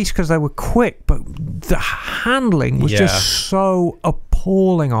 Not least because they were quick, but the handling was just so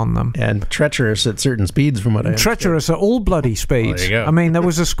appalling on them. And treacherous at certain speeds, from what I understand. Treacherous at all bloody speeds. There you go. I mean, there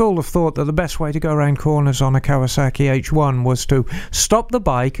was a school of thought that the best way to go around corners on a Kawasaki H1 was to stop the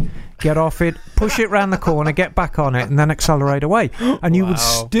bike, get off it, push it round the corner, get back on it, and then accelerate accelerate away. And you would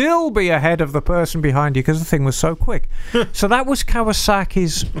still be ahead of the person behind you because the thing was so quick. So that was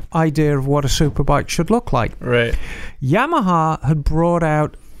Kawasaki's idea of what a superbike should look like. Right. Yamaha had brought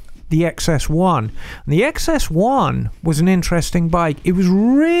out the XS1. And the XS1 was an interesting bike. It was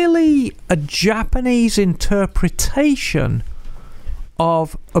really a Japanese interpretation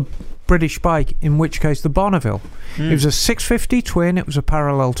of a British bike, in which case the Bonneville. It was a 650 twin. It was a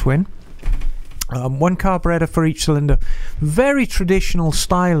parallel twin. One carburetor for each cylinder. Very traditional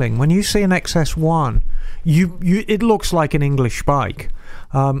styling. When you see an XS1, it looks like an English bike.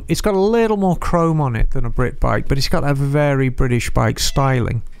 It's got a little more chrome on it than a Brit bike, but it's got a very British bike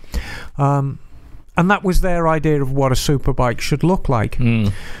styling. And that was their idea of what a superbike should look like.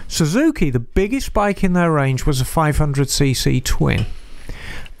 Suzuki, the biggest bike in their range, was a 500cc twin.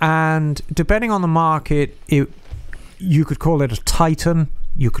 And depending on the market, you could call it a Titan,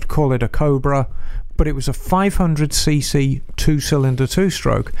 you could call it a Cobra, but it was a 500cc two-cylinder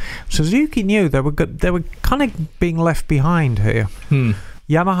two-stroke. Suzuki knew they were kind of being left behind here.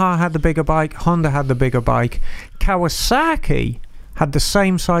 Yamaha had the bigger bike, Honda had the bigger bike. Kawasaki had the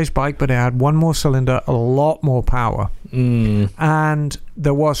same size bike, but it had one more cylinder, a lot more power. And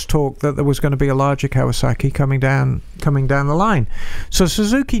there was talk that there was going to be a larger Kawasaki coming down the line. So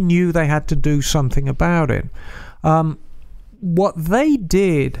Suzuki knew they had to do something about it. What they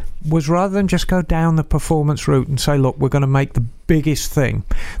did was, rather than just go down the performance route and say, look, we're going to make the biggest thing,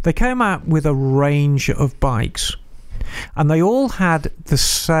 they came out with a range of bikes. And they all had the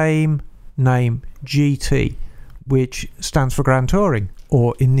same name, GT, which stands for Grand Touring,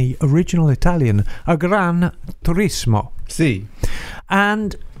 or in the original Italian, a Gran Turismo. See.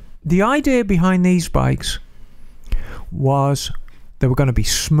 And the idea behind these bikes was they were going to be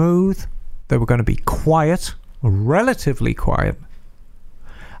smooth, they were going to be quiet, relatively quiet,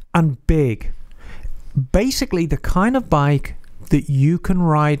 and big. Basically the kind of bike that you can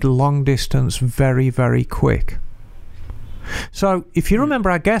ride long distance very, very quick. So if you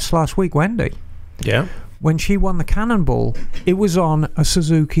remember our guest last week, Wendy, when she won the Cannonball, it was on a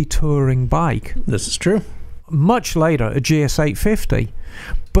Suzuki touring bike. This is true. Much later, a GS850.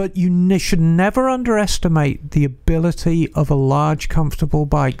 But you should never underestimate the ability of a large, comfortable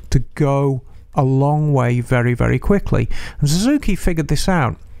bike to go a long way very, very quickly. And Suzuki figured this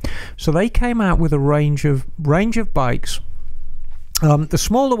out. So they came out with a range of bikes. The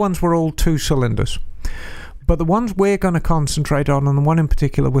smaller ones were all two cylinders. But the ones we're going to concentrate on, and the one in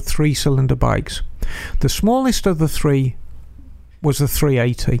particular, were three-cylinder bikes. The smallest of the three was the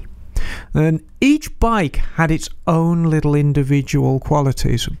 380. And each bike had its own little individual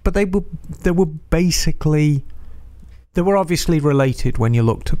qualities, but they were obviously related when you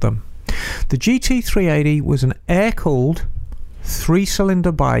looked at them. The GT380 was an air-cooled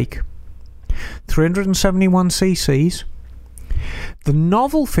three-cylinder bike, 371 cc's. The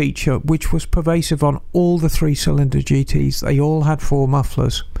novel feature, which was pervasive on all the three-cylinder GTs, they all had four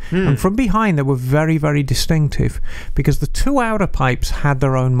mufflers. And from behind, they were very, very distinctive because the two outer pipes had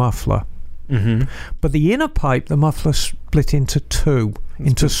their own muffler. But the inner pipe, the muffler split into two,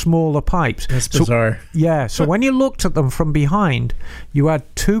 into smaller pipes. That's bizarre. So when you looked at them from behind, you had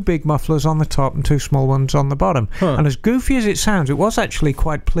two big mufflers on the top and two small ones on the bottom. And as goofy as it sounds, it was actually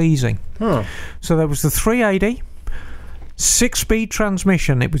quite pleasing. So there was the 380... 6-speed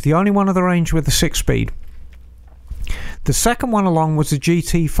transmission. It was the only one of the range with a 6-speed. The second one along was the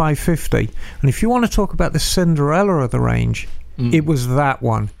GT550. And if you want to talk about the Cinderella of the range, it was that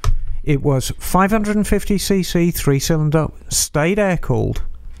one. It was 550cc, 3-cylinder, stayed air-cooled,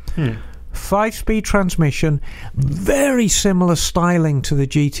 5-speed transmission, very similar styling to the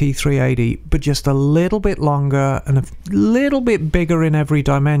GT380, but just a little bit longer and a little bit bigger in every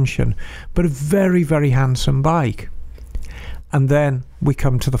dimension, but a very, very handsome bike. And then we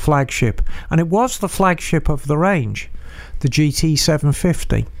come to the flagship. And it was the flagship of the range, the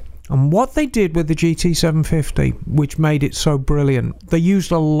GT750. And what they did with the GT750, which made it so brilliant, they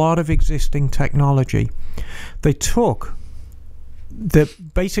used a lot of existing technology. They took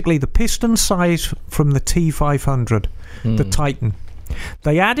basically the piston size from the T500, the Titan.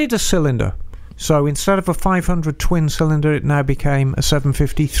 They added a cylinder. So instead of a 500 twin cylinder, it now became a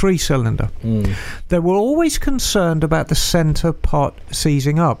 753 cylinder. They were always concerned about the center pot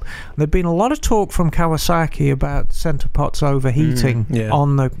seizing up. There'd been a lot of talk from Kawasaki about center pots overheating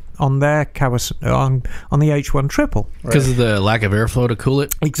on the H1 Triple because of the lack of airflow to cool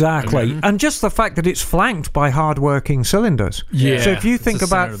it. Exactly, and just the fact that it's flanked by hard-working cylinders. So if you think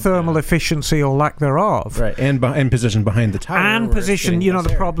about thermal efficiency or lack thereof, and position behind the tire, and position,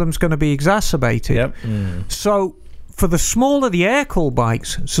 the problem's going to be exacerbated. So for the smaller the air-cooled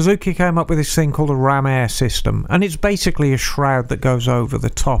bikes, Suzuki came up with this thing called a ram air system, and it's basically a shroud that goes over the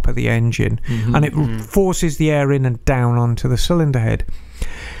top of the engine, and it forces the air in and down onto the cylinder head.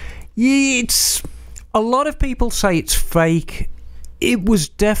 It's a lot of people say it's fake. It was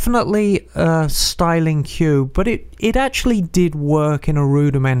definitely a styling cue, but it actually did work in a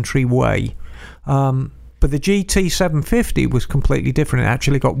rudimentary way. But the GT750 was completely different. It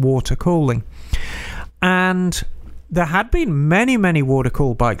actually got water cooling. And there had been many, many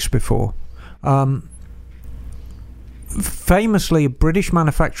water-cooled bikes before. Famously, a British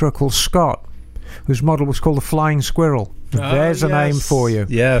manufacturer called Scott, whose model was called the Flying Squirrel. There's a name for you.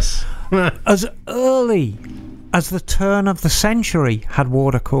 Yes. As early as the turn of the century had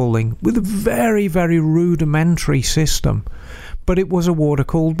water cooling with a very, very rudimentary system. But it was a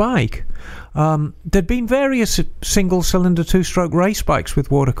water-cooled bike. There'd been various single-cylinder two-stroke race bikes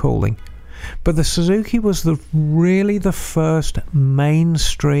with water cooling. But the Suzuki was really the first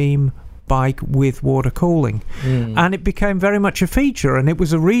mainstream bike with water cooling. And it became very much a feature, and it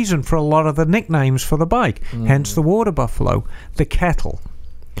was a reason for a lot of the nicknames for the bike. Hence the Water Buffalo, the Kettle.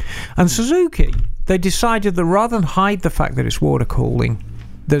 And Suzuki, they decided that rather than hide the fact that it's water cooled,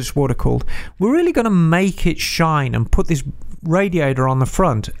 we're really going to make it shine and put this radiator on the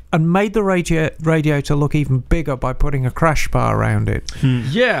front, and made the radiator look even bigger by putting a crash bar around it.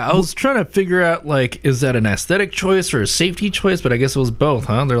 Yeah, I was trying to figure out, like, is that an aesthetic choice or a safety choice? But I guess it was both,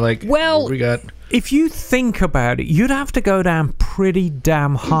 huh? They're like, well, we got... if you think about it, you'd have to go down pretty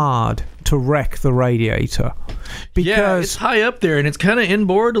damn hard to wreck the radiator. Because yeah, it's high up there, and it's kind of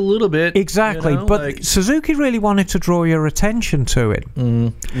inboard a little bit. Exactly, but Suzuki really wanted to draw your attention to it.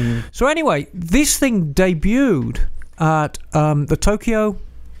 So anyway, this thing debuted at the Tokyo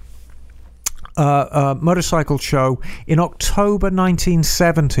Motorcycle Show in October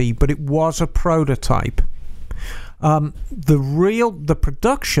 1970, but it was a prototype. The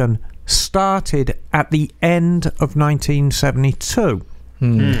production started at the end of 1972.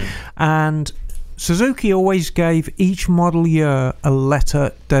 And Suzuki always gave each model year a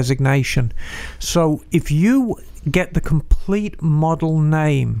letter designation. So if you get the complete model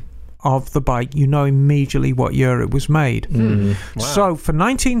name of the bike, you know immediately what year it was made. Wow. So for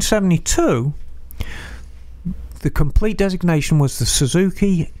 1972, the complete designation was the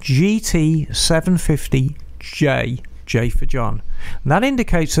Suzuki GT750J, J for John. And that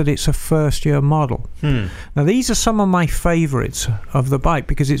indicates that it's a first-year model. Now, these are some of my favourites of the bike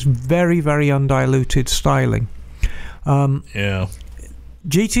because it's very, very undiluted styling.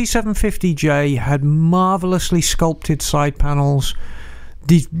 GT750J had marvellously sculpted side panels,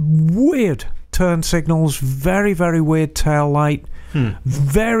 these weird turn signals, very, very weird tail light,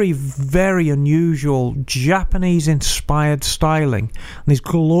 very, very unusual Japanese-inspired styling, and this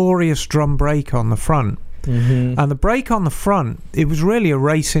glorious drum brake on the front. And the brake on the front, it was really a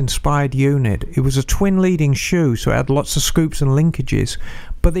race-inspired unit. It was a twin-leading shoe, so it had lots of scoops and linkages,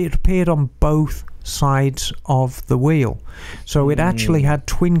 but it appeared on both sides of the wheel. So it actually had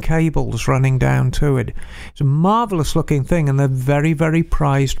twin cables running down to it. It's a marvellous looking thing, and they're very, very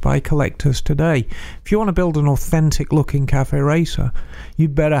prized by collectors today. If you want to build an authentic looking cafe racer,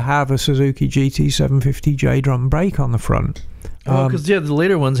 you'd better have a Suzuki GT750J drum brake on the front. Because the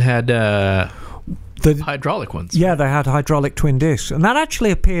later ones had the hydraulic ones. Yeah, they had hydraulic twin discs, and that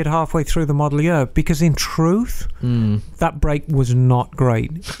actually appeared halfway through the model year because in truth that brake was not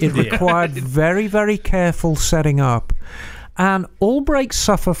great. It required very, very careful setting up, and all brakes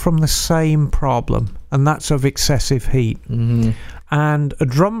suffer from the same problem, and that's of excessive heat. And a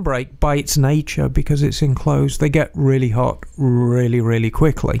drum brake, by its nature, because it's enclosed, they get really hot really, really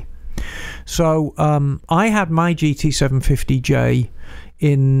quickly. So I had my GT750J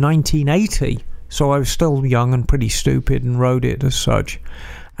in 1980, so I was still young and pretty stupid and rode it as such.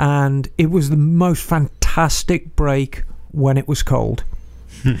 And it was the most fantastic brake when it was cold.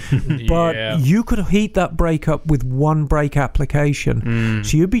 But you could heat that brake up with one brake application.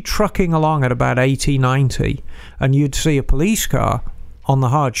 So you'd be trucking along at about 80, 90, and you'd see a police car on the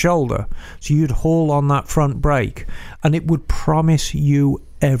hard shoulder. So you'd haul on that front brake, and it would promise you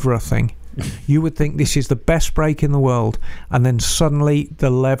everything. You would think this is the best brake in the world, and then suddenly the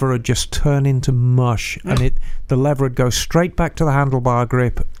lever would just turn into mush, and the lever would go straight back to the handlebar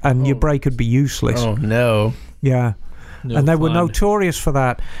grip, and your brake would be useless. Oh no! Yeah, and they were notorious for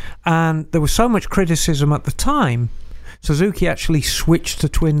that. And there was so much criticism at the time Suzuki actually switched to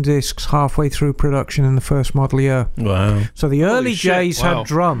twin discs halfway through production in the first model year. Wow. So the early shit, J's wow. had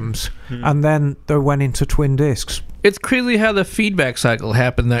drums, and then they went into twin discs. It's crazy how the feedback cycle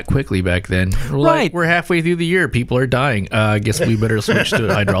happened that quickly back then. Right. We're halfway through the year. People are dying. I guess we better switch to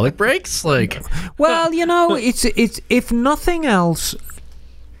hydraulic brakes. Well, it's if nothing else,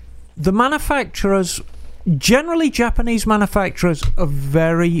 the manufacturers, generally Japanese manufacturers, are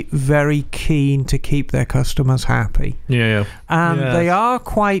very, very keen to keep their customers happy. Yeah. And Yes. they are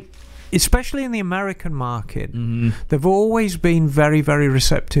quite, especially in the American market, they've always been very, very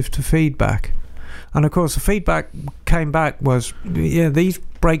receptive to feedback. And of course, the feedback came back was, these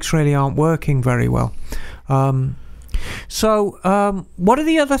brakes really aren't working very well. So what are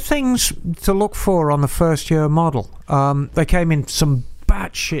the other things to look for on the first year model? They came in some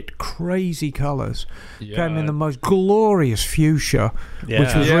batshit crazy colours. Came in the most glorious fuchsia, which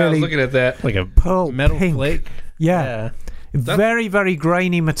was I was really looking at that. Like a pearl metal pink. flake. Yeah. Very, very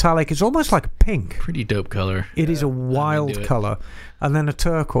grainy metallic. It's almost like a pink. Pretty dope color. It is a into wild it. colour. And then a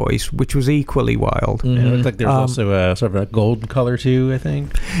turquoise, which was equally wild. Yeah, it looked like there was also a sort of a gold color too, I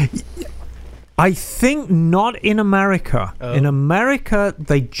think. I think not in America. Oh. In America,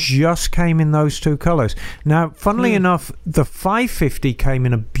 they just came in those two colours. Now, funnily enough, the 550 came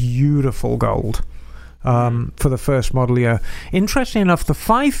in a beautiful gold for the first model year. Interesting enough, the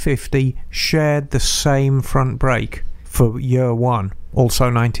 550 shared the same front brake for year one, also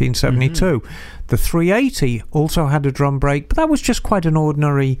 1972. The 380 also had a drum brake, but that was just quite an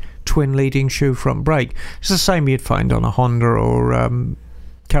ordinary twin leading shoe front brake. It's the same you'd find on a Honda or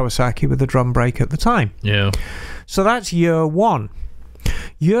Kawasaki with a drum brake at the time. Yeah. So that's year one.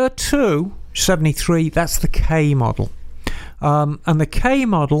 Year two, 73, that's the K model. And the K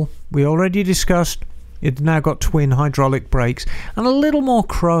model, we already discussed, it's now got twin hydraulic brakes and a little more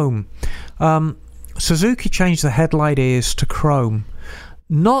chrome. Suzuki changed the headlight ears to chrome.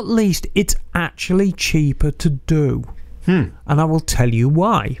 Not least, it's actually cheaper to do. And I will tell you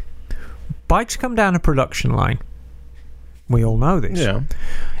why. Bikes come down a production line. We all know this. Yeah.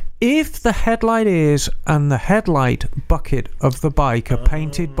 If the headlight ears and the headlight bucket of the bike are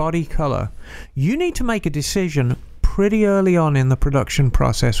painted body colour, you need to make a decision pretty early on in the production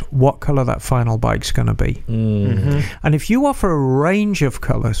process what colour that final bike's going to be. And if you offer a range of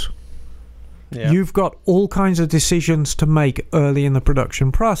colours, you've got all kinds of decisions to make early in the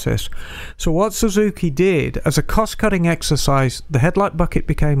production process. So what Suzuki did, as a cost-cutting exercise, the headlight bucket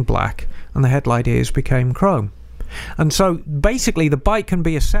became black and the headlight ears became chrome. And so basically the bike can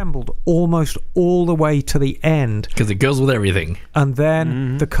be assembled almost all the way to the end. Because it goes with everything. And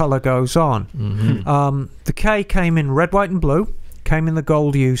then the colour goes on. The K came in red, white and blue. Came in the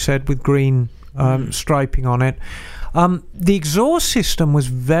gold, you said, with green striping on it. The exhaust system was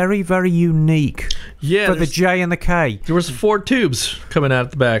very, very unique for the J and the K. There was 4 tubes coming out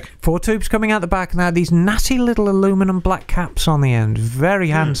at the back. 4 tubes coming out the back, and they had these natty little aluminum black caps on the end. Very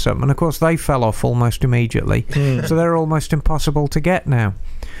handsome. And of course, they fell off almost immediately. So they're almost impossible to get now.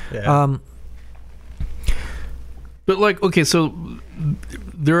 Yeah. But okay, so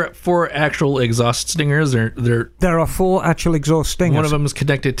there are 4 actual exhaust stingers. There are 4 actual exhaust stingers. One of them is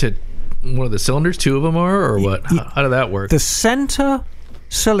connected to one of the cylinders. 2 of them are, or what? How did that work? The center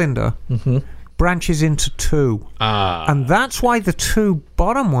cylinder branches into 2. And that's why the 2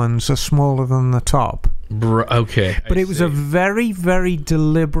 bottom ones are smaller than the top. Okay. But it was a very, very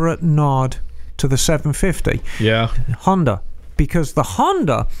deliberate nod to the 750. Yeah. Honda. Because the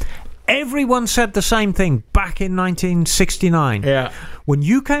Honda, everyone said the same thing back in 1969. Yeah. When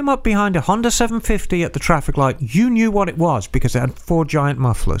you came up behind a Honda 750 at the traffic light, you knew what it was because it had 4 giant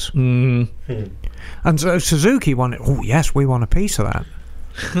mufflers. And so Suzuki wanted, oh yes, we want a piece of that.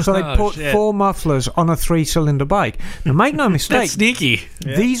 So they put 4 mufflers on a 3-cylinder bike. Now make no mistake, That's sneaky.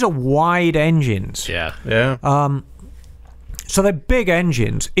 these are wide engines. Yeah. Yeah. So they're big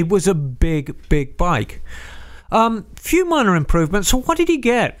engines. It was a big, big bike. Few minor improvements. So what did you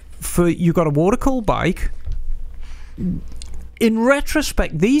get? You got a water-cooled bike. In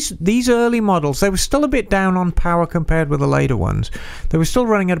retrospect, these early models, they were still a bit down on power compared with the later ones. They were still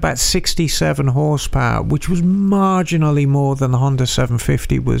running at about 67 horsepower, which was marginally more than the Honda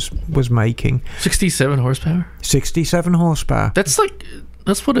 750 was making. 67 horsepower? 67 horsepower. That's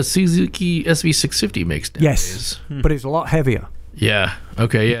what a Suzuki SV650 makes nowadays. Yes, but it's a lot heavier. Yeah.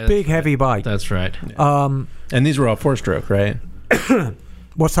 Okay, yeah. Big, heavy bike. That's right. And these were all 4-stroke, right?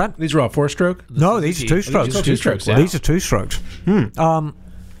 What's that? These were all 4-stroke? No, these are 2-strokes. These are 2-strokes. These are 2-strokes.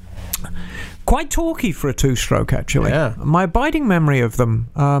 quite talky for a two-stroke, actually. Yeah. My abiding memory of them,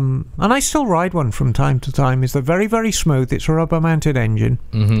 and I still ride one from time to time, is they're very, very smooth. It's a rubber-mounted engine.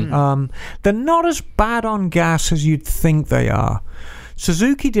 They're not as bad on gas as you'd think they are.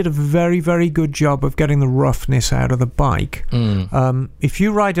 Suzuki did a very, very good job of getting the roughness out of the bike. If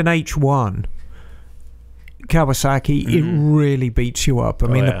you ride an H1 Kawasaki, it really beats you up. I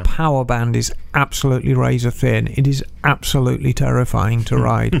mean, the power band is absolutely razor thin. It is absolutely terrifying to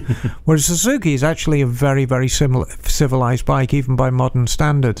ride. Whereas Suzuki is actually a very, very civilized bike, even by modern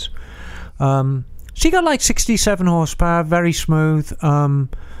standards. So you got like 67 horsepower, very smooth.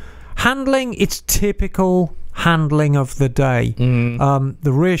 Handling, it's typical handling of the day.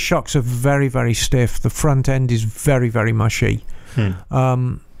 The rear shocks are very, very stiff. The front end is very, very mushy.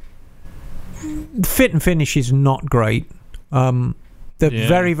 The fit and finish is not great. They're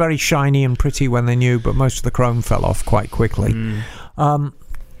very, very shiny and pretty when they're new, but most of the chrome fell off quite quickly. So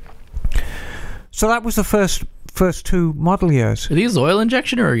that was the first two model years. Are these oil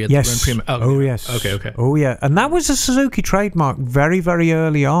injection or are you yes? Oh, yes. Okay. Oh yeah, and that was a Suzuki trademark very, very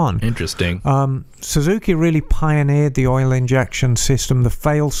early on. Interesting. Suzuki really pioneered the oil injection system, the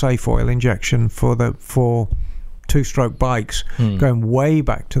fail-safe oil injection for two-stroke bikes, going way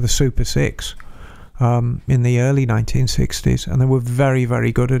back to the Super 6 in the early 1960s, and they were very,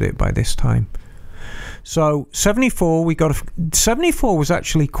 very good at it by this time. So 74 was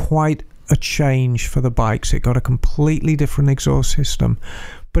actually quite a change for the bikes. It got a completely different exhaust system,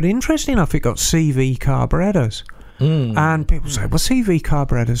 but interesting enough, it got CV carburetors. And people say, well, CV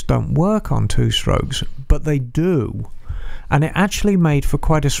carburetors don't work on two-strokes, but they do, and it actually made for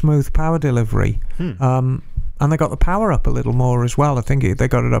quite a smooth power delivery. And they got the power up a little more as well. I think they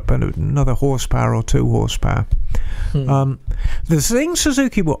got it up another horsepower or 2 horsepower. The thing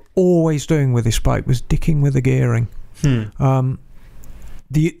Suzuki were always doing with this bike was dicking with the gearing.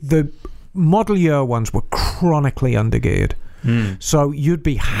 The model year ones were chronically undergeared. So you'd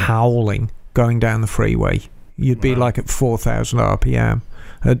be howling going down the freeway. You'd be like at 4,000 RPM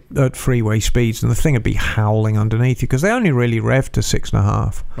at freeway speeds, and the thing would be howling underneath you because they only really rev to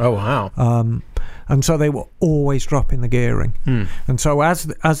 6.5. Oh, wow. And so they were always dropping the gearing. And so as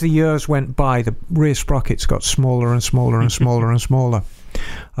the years went by, the rear sprockets got smaller and smaller and smaller and smaller.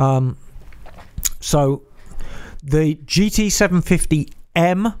 So the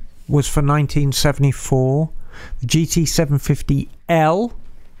GT750M was for 1974. The GT750L...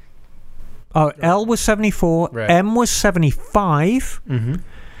 L was 74, right. M was 75,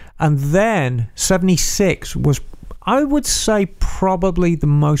 and then 76 was, I would say, probably the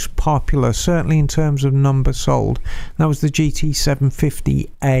most popular, certainly in terms of number sold. That was the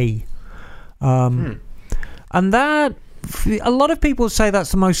GT750A. And that, a lot of people say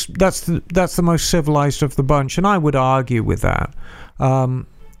that's the most civilized of the bunch, and I would argue with that.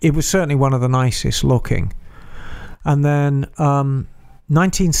 It was certainly one of the nicest looking. And then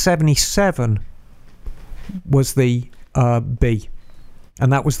 1977 was the B,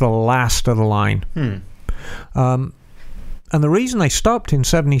 and that was the last of the line. And the reason they stopped in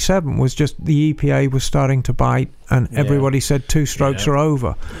 77 was just the EPA was starting to bite, and everybody said two strokes are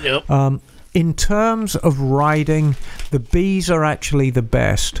over. In terms of riding, the Bs are actually the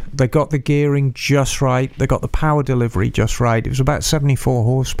best. They got the gearing just right. They got the power delivery just right. It was about 74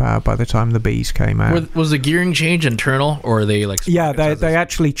 horsepower by the time the Bs came out. Was the gearing change internal, or are they like... Yeah, they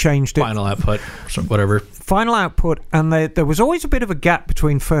actually changed it. Final output, whatever. Final output, and there was always a bit of a gap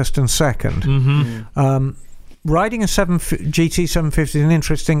between first and second. Riding a GT750 is an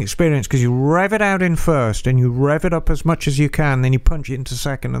interesting experience because you rev it out in first and you rev it up as much as you can, then you punch it into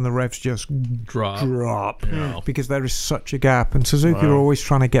second and the revs just drop because there is such a gap, and Suzuki are always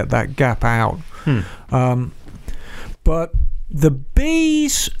trying to get that gap out. But the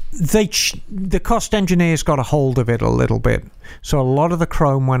Bs, the cost engineers got a hold of it a little bit, so a lot of the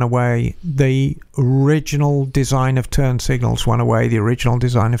chrome went away. The original design of turn signals went away. The original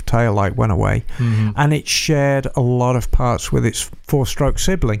design of tail light went away, and it shared a lot of parts with its four-stroke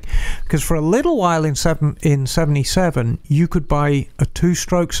sibling. Because for a little while in 77, you could buy a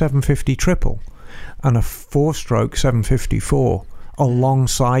two-stroke 750 triple and a four-stroke 754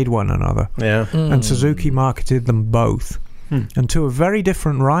 alongside one another. And Suzuki marketed them both. And to a very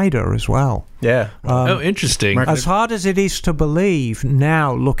different rider as well. Interesting. As hard as it is to believe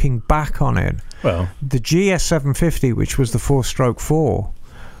now, looking back on it, the GS750, which was the four-stroke 4,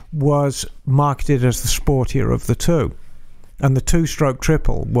 was marketed as the sportier of the two, and the two-stroke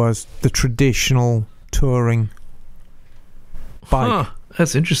triple was the traditional touring bike.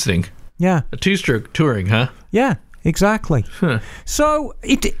 That's interesting. Yeah, a two-stroke touring, huh? Yeah, exactly. So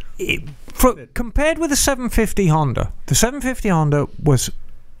compared with the 750 Honda, the 750 Honda was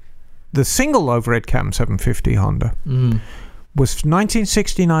the single overhead cam 750 Honda, was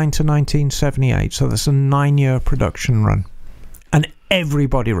 1969 to 1978. So that's a 9-year production run. And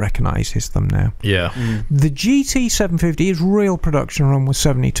everybody recognizes them now. Yeah. The GT 750, its real production run was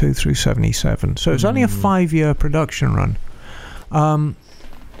 72 through 77. So it's only a 5-year production run.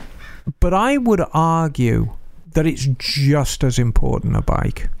 But I would argue that it's just as important a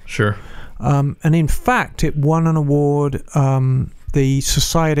bike. Sure. And in fact, it won an award. The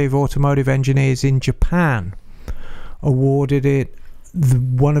Society of Automotive Engineers in Japan awarded it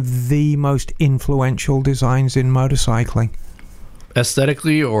one of the most influential designs in motorcycling.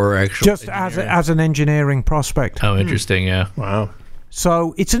 Aesthetically or actually? Just as an engineering prospect. Oh, interesting, yeah. Wow.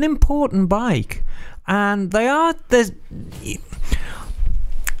 So it's an important bike. And they're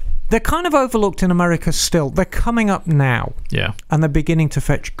kind of overlooked in America still. They're coming up now. Yeah. And they're beginning to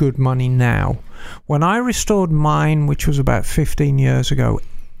fetch good money now. When I restored mine, which was about 15 years ago,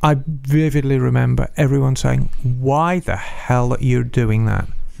 I vividly remember everyone saying, why the hell are you doing that?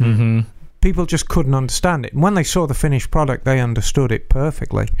 Mm-hmm. People just couldn't understand it. And when they saw the finished product, they understood it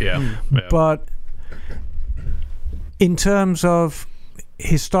perfectly. Yeah. But in terms of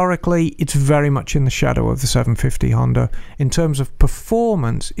historically, it's very much in the shadow of the 750 Honda. In terms of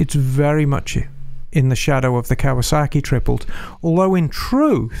performance, it's very much in the shadow of the Kawasaki triples. Although in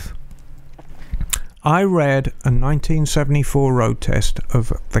truth, I read a 1974 road test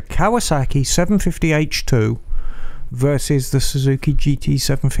of the Kawasaki 750H2 versus the Suzuki GT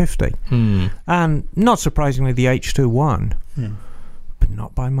 750. And not surprisingly, the H2 won, but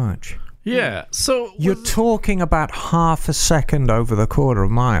not by much. Yeah, so... You're talking about half a second over the quarter of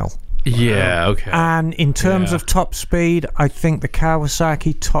a mile. Yeah, okay. And in terms of top speed, I think the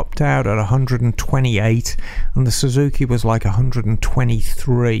Kawasaki topped out at 128, and the Suzuki was like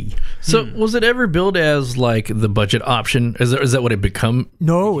 123. So was it ever billed as like the budget option? Is that what it became?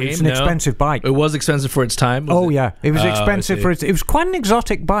 No, it's an expensive bike. It was expensive for its time? Yeah. It was expensive for its... It was quite an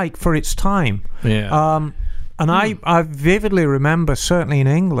exotic bike for its time. Yeah. And I vividly remember, certainly in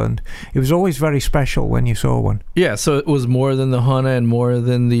England, it was always very special when you saw one. Yeah, so it was more than the Honda and more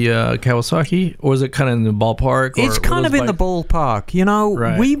than the Kawasaki? Or was it kind of in the ballpark? It's kind of in the ballpark. You know,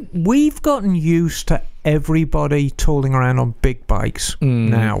 right. we've gotten used to everybody tooling around on big bikes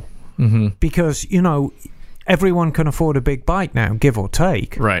now. Mm-hmm. Because, you know, everyone can afford a big bike now, give or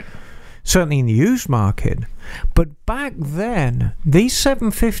take. Right. Certainly in the used market. But back then, these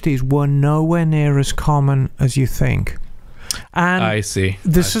 750s were nowhere near as common as you think. And I see.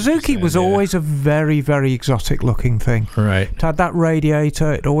 The Suzuki was always a very, very exotic looking thing. Right. It had that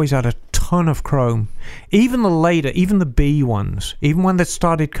radiator. It always had a ton of chrome. Even the B ones, even when they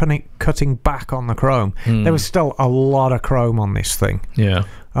started cutting back on the chrome, there was still a lot of chrome on this thing. Yeah.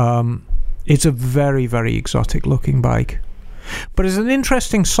 It's a very, very exotic looking bike. But as an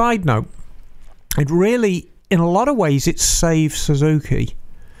interesting side note, it really, in a lot of ways, it saved Suzuki.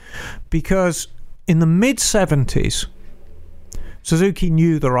 Because in the mid-70s, Suzuki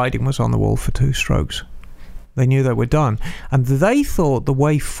knew the writing was on the wall for two-strokes. They knew they were done. And they thought the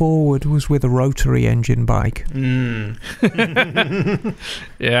way forward was with a rotary engine bike.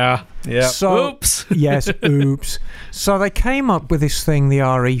 Yeah. Yeah. So, oops. Yes, oops. So they came up with this thing, the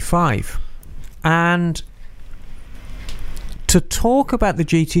RE5. And to talk about the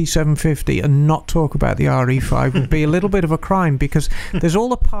GT750 and not talk about the RE5 would be a little bit of a crime, because there's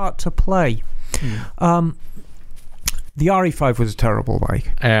all a part to play. The RE5 was a terrible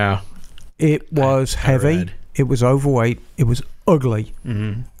bike. Yeah. It was heavy. It was overweight. It was ugly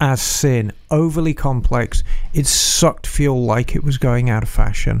as sin. Overly complex. It sucked fuel like it was going out of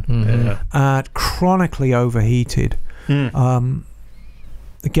fashion. Chronically overheated. Again,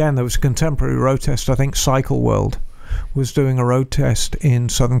 there was a contemporary road test. I think Cycle World was doing a road test in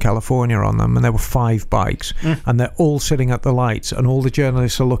Southern California on them, and there were 5 bikes, and they're all sitting at the lights, and all the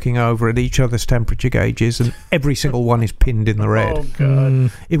journalists are looking over at each other's temperature gauges, and every single one is pinned in the red. Oh,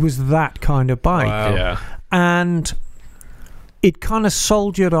 God. It was that kind of bike. Wow. Yeah. And it kind of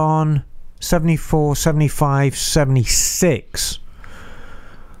soldiered on 74, 75, 76.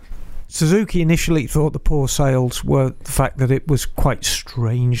 Suzuki initially thought the poor sales were the fact that it was quite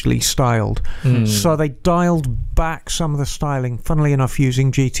strangely styled. So they dialed back some of the styling, funnily enough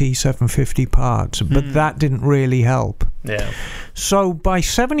using GT750 parts, but that didn't really help. Yeah. So by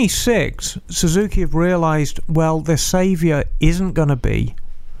 76, Suzuki have realised, well, their saviour isn't going to be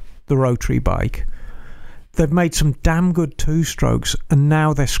the rotary bike. They've made some damn good two-strokes, and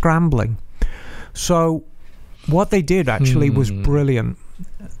now they're scrambling. So what they did actually was brilliant.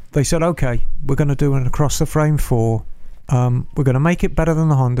 They said, okay, we're going to do an across-the-frame 4. We're going to make it better than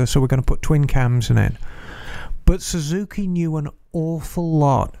the Honda, so we're going to put twin cams in it. But Suzuki knew an awful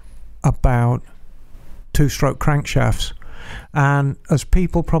lot about two-stroke crankshafts. And as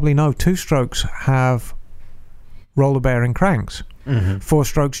people probably know, two-strokes have roller-bearing cranks. Mm-hmm.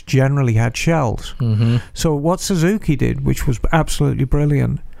 Four-strokes generally had shells. Mm-hmm. So what Suzuki did, which was absolutely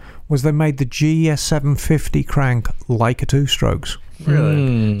brilliant, was they made the GS750 crank like a two-strokes.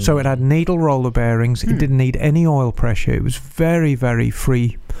 Really? So it had needle roller bearings. It didn't need any oil pressure. It was very, very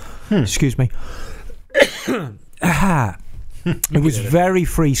free. Excuse me. It was very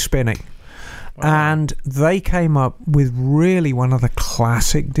free spinning. Wow. And they came up with really one of the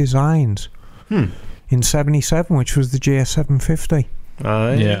classic designs in 77, which was the GS750.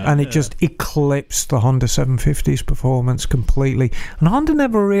 And it just eclipsed the Honda 750's performance completely. And Honda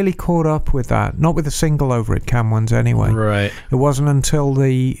never really caught up with that, not with the single overhead cam ones anyway. Right. It wasn't until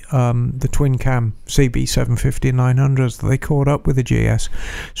the twin cam CB 750 and 900s that they caught up with the GS.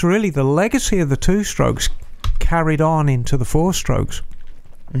 So really the legacy of the two strokes carried on into the four strokes.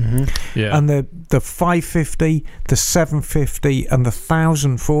 Mm-hmm. Yeah. And the 550, the 750 and the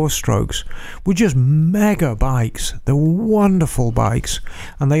 1000 four strokes were just mega bikes. They were wonderful bikes,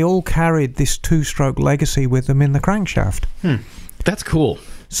 and they all carried this two-stroke legacy with them in the crankshaft. That's cool.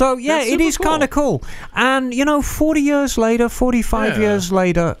 So yeah, That's it is super cool. kind of cool. And 40 years later, 45 years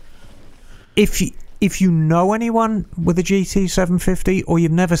later, if you know anyone with a GT 750, or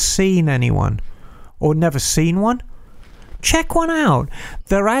you've never seen anyone or never seen one, check one out.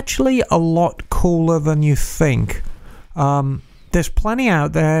 They're actually a lot cooler than you think. There's plenty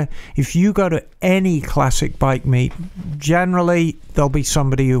out there. If you go to any classic bike meet, generally there'll be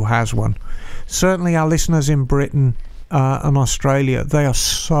somebody who has one. Certainly our listeners in Britain and Australia, they are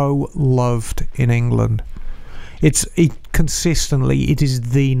so loved in England. Consistently, it is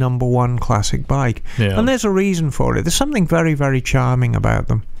the number one classic bike. Yeah. And there's a reason for it. There's something very, very charming about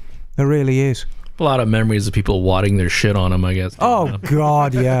them. There really is. A lot of memories of people wadding their shit on them, I guess. Oh,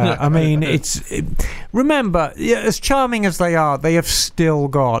 God, yeah. I mean, remember, as charming as they are, they have still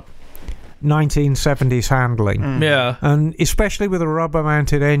got 1970s handling. Yeah. And especially with a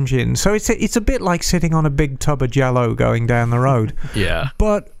rubber-mounted engine. So it's a bit like sitting on a big tub of Jell-O going down the road. Yeah.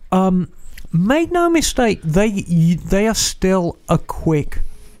 But make no mistake, they are still a quick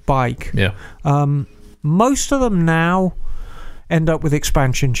bike. Yeah. Most of them now end up with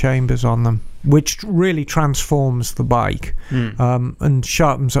expansion chambers on them, which really transforms the bike and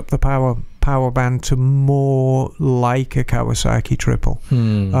sharpens up the power band to more like a Kawasaki triple.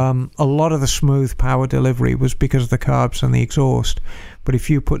 A lot of the smooth power delivery was because of the carbs and the exhaust, but if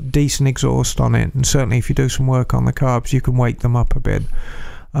you put decent exhaust on it, and certainly if you do some work on the carbs, you can wake them up a bit.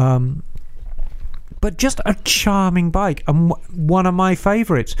 But just a charming bike, and one of my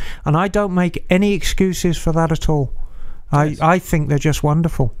favourites, and I don't make any excuses for that at all. I think they're just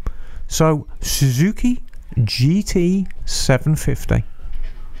wonderful. So Suzuki GT 750.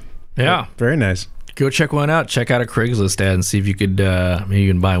 Yeah. Very nice. Go check one out. Check out a Craigslist ad and see if you could maybe you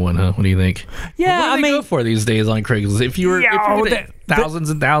can buy one, huh? What do you think? Yeah, what do they go for these days on Craigslist? If you were thousands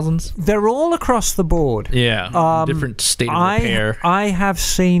and thousands. They're all across the board. Yeah. Different state of repair. I have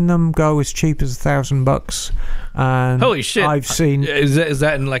seen them go as cheap as $1,000. And holy shit! I've seen. Is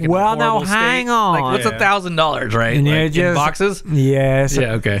that in like a now hang on. Like, what's $1,000, right? And like in boxes? Yes.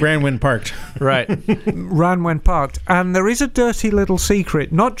 Yeah. Okay. Ran when parked. Right. Ran when parked. And there is a dirty little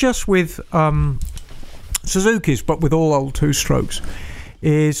secret, not just with Suzuki's, but with all old two-strokes,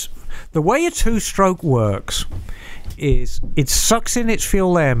 is the way a two-stroke works is it sucks in its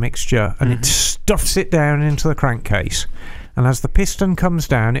fuel-air mixture and it stuffs it down into the crankcase. And as the piston comes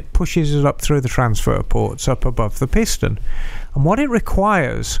down, it pushes it up through the transfer ports up above the piston. And what it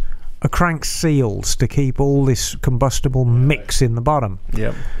requires are crank seals to keep all this combustible mix in the bottom.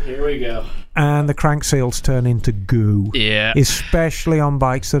 Yep. Here we go. And the crank seals turn into goo. Yeah. Especially on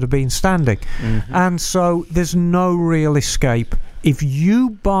bikes that have been standing. And so there's no real escape. If you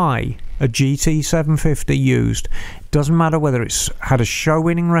buy a GT 750 used, doesn't matter whether it's had a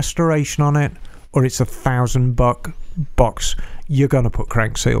show-winning restoration on it or it's $1,000 box, you're going to put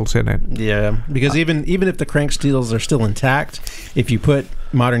crank seals in it. Yeah, because even if the crank seals are still intact, if you put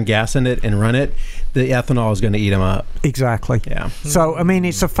modern gas in it and run it, the ethanol is going to eat them up. Exactly. Yeah. So, I mean,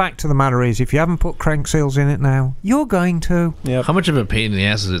 it's a fact of the matter is, if you haven't put crank seals in it now, you're going to. Yep. How much of a pain in the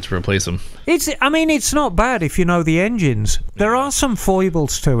ass is it to replace them? It's not bad if you know the engines. There are some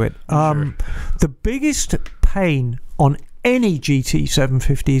foibles to it. Sure. The biggest pain on any GT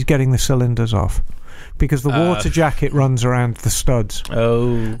 750 is getting the cylinders off, because the water jacket runs around the studs.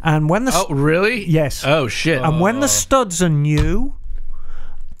 Oh. And when the Oh, really? yes. Oh, shit. And when the studs are new,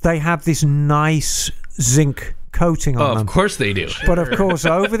 they have this nice zinc coating on them. Of course they do. But of course,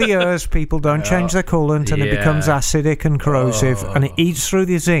 over the years, people don't change their coolant, and it becomes acidic and corrosive, and it eats through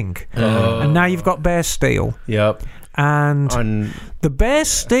the zinc. And now you've got bare steel. Yep. And the bare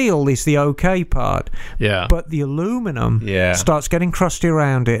steel is the okay part. Yeah. But the aluminum starts getting crusty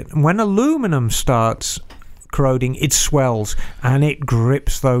around it. And when aluminum starts corroding, it swells and it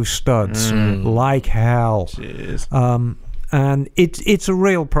grips those studs like hell. Jeez. And it's a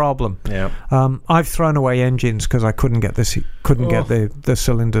real problem. Yeah. I've thrown away engines because I couldn't get the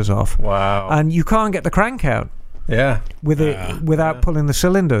cylinders off. Wow. And you can't get the crank out. Yeah. Without pulling the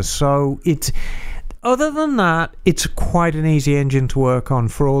cylinders. So other than that, it's quite an easy engine to work on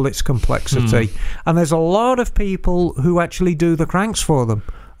for all its complexity. And there's a lot of people who actually do the cranks for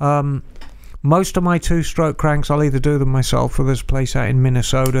them. Most of my two-stroke cranks, I'll either do them myself, or there's a place out in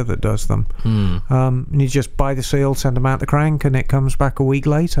Minnesota that does them. And you just buy the seal, send them out the crank, and it comes back a week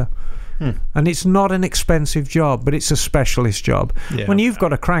later. And it's not an expensive job, but it's a specialist job. Yeah. When you've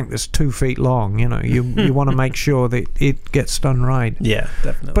got a crank that's 2 feet long, you want to make sure that it gets done right. Yeah,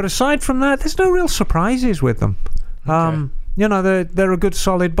 definitely. But aside from that, there's no real surprises with them. They're a good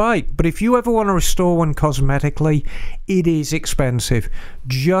solid bike. But if you ever want to restore one cosmetically, it is expensive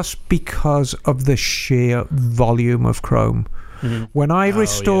just because of the sheer volume of chrome. When I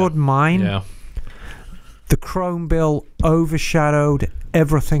restored mine, the chrome bill overshadowed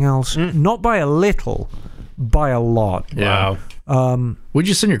everything else, not by a little, by a lot. Yeah. Where'd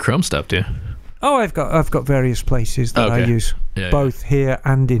you send your chrome stuff to? Oh, I've got various places that I use, both here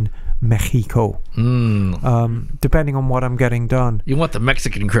and in Mexico, depending on what I'm getting done. You want the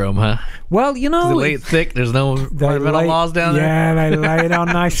Mexican chrome, huh? Well, They lay it thick. There's no environmental laws down there. Yeah, they lay it on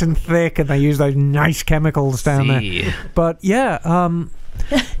nice and thick, and they use those nice chemicals down there. But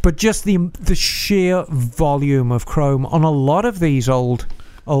but just the sheer volume of chrome on a lot of these old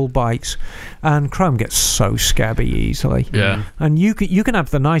bikes, and chrome gets so scabby easily. Yeah. And you can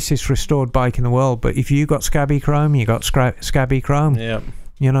have the nicest restored bike in the world, but if you got scabby chrome, you got scabby chrome. Yeah.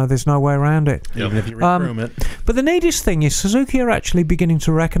 There's no way around it. Even if you re-chrome it. But the neatest thing is Suzuki are actually beginning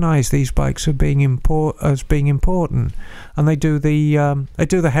to recognise these bikes as being important, and they do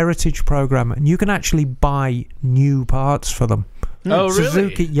the heritage program, and you can actually buy new parts for them. Oh, really?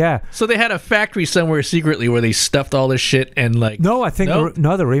 Suzuki, yeah. So they had a factory somewhere secretly where they stuffed all this shit and No, I think they're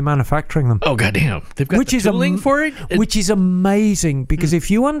remanufacturing them. Oh, goddamn! They've got the tooling for it, which is amazing because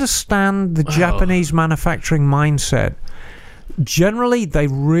if you understand the Japanese manufacturing mindset, generally they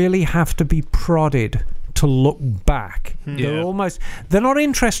really have to be prodded to look back. They're not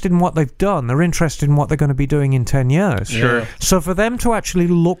interested in what they've done, they're interested in what they're going to be doing in 10 years. Sure. So for them to actually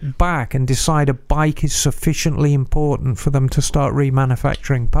look back and decide a bike is sufficiently important for them to start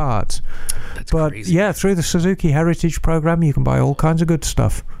remanufacturing parts. That's crazy. Yeah, through the Suzuki Heritage program you can buy all kinds of good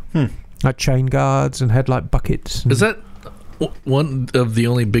stuff, like chain guards and headlight buckets. Is that one of the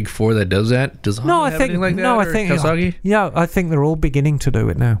only big four that does that? Does Honda have anything like that? Kawasaki? Yeah, I think they're all beginning to do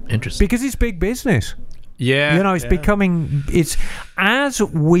it now. Interesting. Because it's big business. Yeah. It's becoming... It's as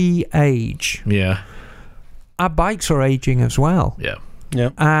we age... Yeah. Our bikes are aging as well. Yeah. Yeah.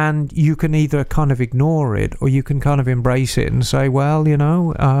 And you can either kind of ignore it or you can kind of embrace it and say, well,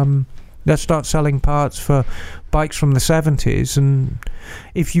 let's start selling parts for bikes from the 70s. And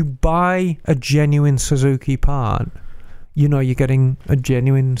if you buy a genuine Suzuki part... you're getting a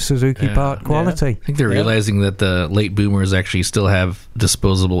genuine Suzuki part quality. I think they're realizing that the late boomers actually still have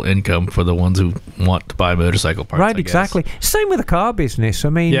disposable income for the ones who want to buy motorcycle parts. Right, exactly. Same with the car business. I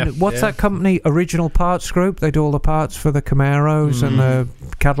mean, what's that company? Original Parts Group. They do all the parts for the Camaros and the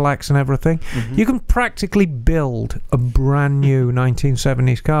Cadillacs and everything. You can practically build a brand new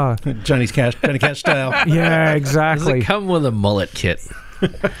 1970s car. Johnny Cash style. Yeah, exactly. Does it come with a mullet kit?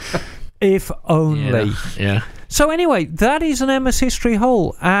 If only. Yeah. So anyway, that is an Emma's History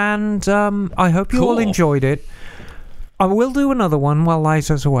Hole, and I hope you all enjoyed it. I will do another one while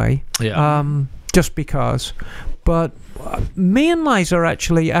Liza's away, just because. But me and Liza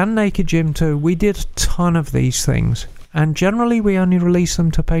actually, and Naked Jim too, we did a ton of these things. And generally we only release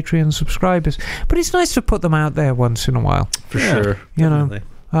them to Patreon subscribers. But it's nice to put them out there once in a while. For sure.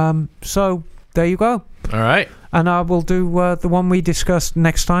 So there you go. All right. And I will do the one we discussed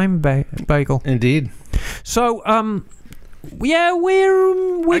next time, Bagel. Indeed. So, I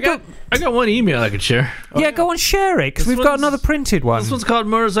got one email I could share. Go on, share it, because we've got another printed one. This one's called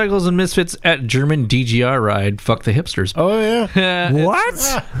Motorcycles and Misfits at German DGR Ride. Fuck the hipsters. Oh, yeah.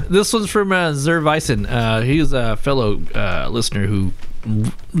 What? This one's from Zer Weissen. He's a fellow listener who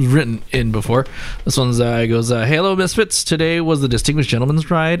written in before. This one's goes, hello, Misfits. Today was the Distinguished Gentleman's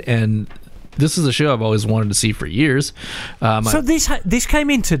Ride, and this is a show I've always wanted to see for years. So this came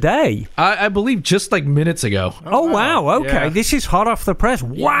in today? I believe just like minutes ago. Oh, wow. Okay. Yeah. This is hot off the press.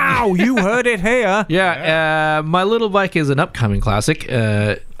 Wow. You heard it here. Yeah, My Little Bike is an upcoming classic,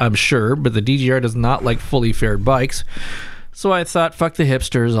 I'm sure, but the DGR does not like fully fared bikes. So I thought, fuck the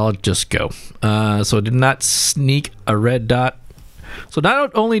hipsters, I'll just go. So I did not sneak a red dot. So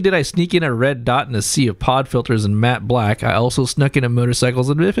not only did I sneak in a red dot in a sea of pod filters and matte black, I also snuck in a Motorcycles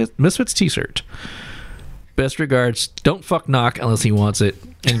and Misfits t-shirt. Best regards, don't fuck Knock unless he wants it.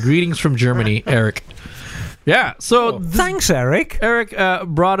 And greetings from Germany, Eric. Yeah, so... Thanks, Eric. Eric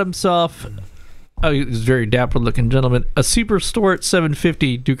brought himself... Oh, he's a very dapper-looking gentleman. A Super Sport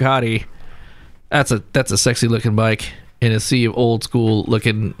 750 Ducati. That's a sexy-looking bike in a sea of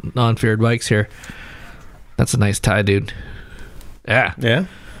old-school-looking non-fared bikes here. That's a nice tie, dude. Yeah. Yeah.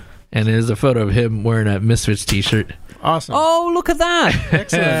 And there's a photo of him wearing a Misfits t-shirt. Awesome. Oh, look at that.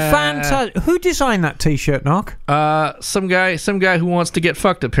 Excellent. Fantastic. Who designed that t-shirt, Knock? Some guy who wants to get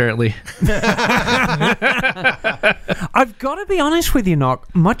fucked, apparently. I've got to be honest with you,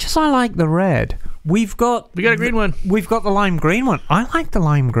 Knock. Much as I like the red, we got a green one. We've got the lime green one. I like the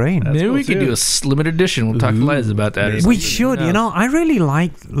lime green. Maybe cool we could too. do a limited edition. We'll talk to Liz about that. maybe. We should, you know. I really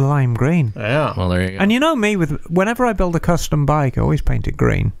like lime green. Yeah. Well, there you go. And you know me, whenever I build a custom bike, I always paint it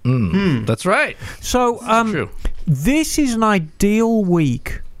green. That's right. So, True. this is an ideal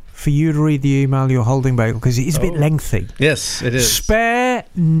week for you to read the email you're holding, Bagel, because it is a bit lengthy. Yes, it is. Spare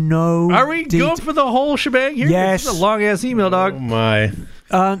no. Are we going for the whole shebang here? Yes. This is a long-ass email, dog. Oh my.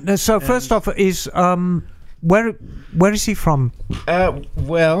 So first off, is where is he from?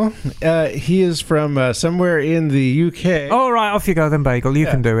 He is from somewhere in the UK. All right, off you go then, Bagel. You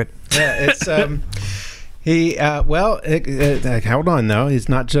can do it. Yeah, it's hold on though. He's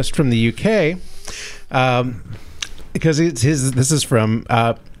not just from the UK, because this is from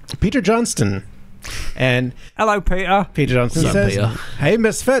Peter Johnston, and Hello, Peter. Peter Johnston What's up, says, Peter? "Hey,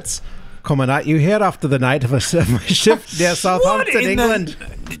 Misfits, coming at you here after the night of my shift near Southampton, in the- England.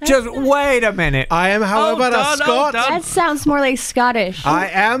 Just wait a minute. I am, however, a Don, Scot. Don. That sounds more like Scottish. I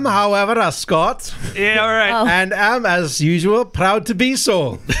am, however, a Scot, Yeah, all right. Oh. and am, as usual, proud to be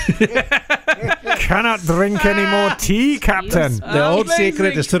so. Cannot drink any more tea, Captain. The old Amazing.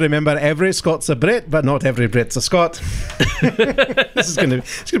 secret is to remember every Scot's a Brit, but not every Brit's a Scot. It's gonna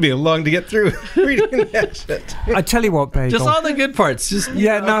be long to get through reading that shit. I tell you what, Bagel. Just all the good parts. Just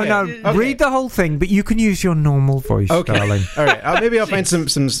yeah, no. Okay. Read the whole thing, but you can use your normal voice, darling. All right. Maybe I'll find some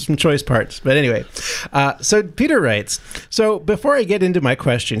choice parts. But anyway, so Peter writes, so before I get into my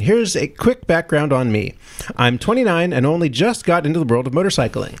question, here's a quick background on me. I'm 29 and only just got into the world of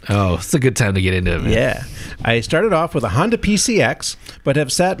motorcycling. Oh, it's a good time to get into it, man. Yeah. I started off with a Honda PCX, but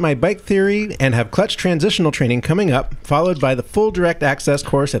have sat my bike theory and have clutch transitional training coming up, followed by the full direct access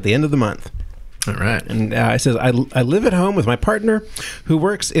course at the end of the month. All right. And it says, I live at home with my partner who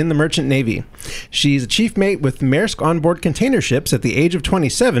works in the Merchant Navy. She's a chief mate with Maersk onboard container ships at the age of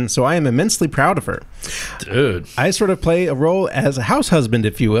 27, so I am immensely proud of her. Dude. I sort of play a role as a house husband,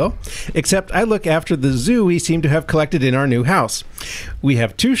 if you will, except I look after the zoo we seem to have collected in our new house. We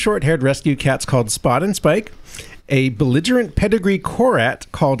have 2 short-haired rescue cats called Spot and Spike, a belligerent pedigree Korat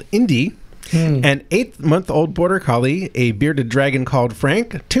called Indy, an 8-month-old border collie, a bearded dragon called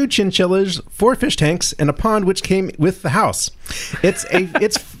Frank, 2 chinchillas, 4 fish tanks, and a pond which came with the house.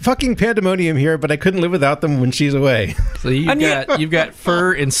 It's fucking pandemonium here, but I couldn't live without them when she's away. So you've got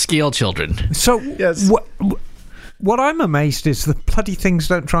fur and scale children. So, Yes. what I'm amazed is the bloody things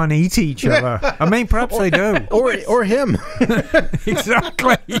don't try and eat each other. I mean, perhaps they do. Or him.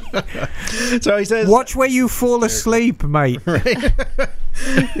 Exactly. So he says, Watch where you fall asleep, mate.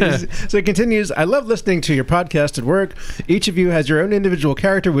 So it continues, I love listening to your podcast at work. Each of you has your own individual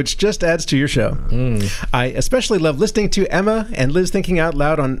character, which just adds to your show. I especially love listening to Emma and Liz thinking out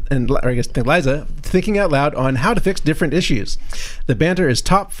loud Liza thinking out loud on how to fix different issues. The banter is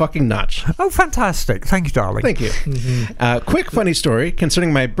top fucking notch. Oh, fantastic. Thank you, darling. Thank you. Quick funny story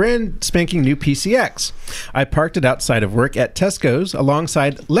concerning my brand spanking new PCX. I parked it outside of work at Tesco's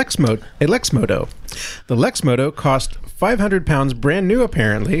alongside a Lexmoto. The Lexmoto cost £500 brand new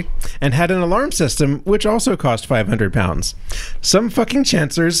apparently, and had an alarm system which also cost £500. Some fucking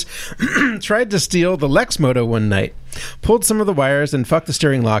chancers tried to steal the Lexmoto one night. pulled some of the wires, and fucked the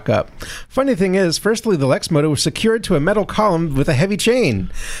steering lock up. Funny thing is, firstly, the Lex motor was secured to a metal column with a heavy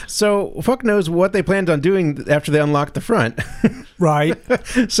chain. So fuck knows what they planned on doing after they unlocked the front. Right.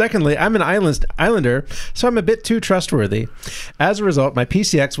 Secondly, I'm an islander, so I'm a bit too trustworthy. As a result, my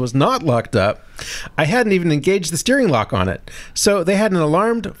PCX was not locked up. I hadn't even engaged the steering lock on it. So they had an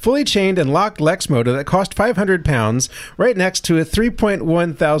alarmed, fully chained and locked Lex motor that cost £500 right next to a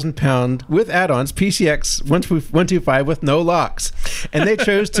 3.1 thousand pound with add-ons PCX 125 with no locks. And they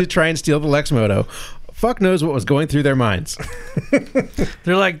chose to try and steal the Lex moto. Fuck knows what was going through their minds.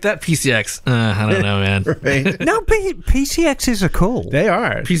 They're like, that PCX. I don't know, man. Right? No, PCXs are cool. They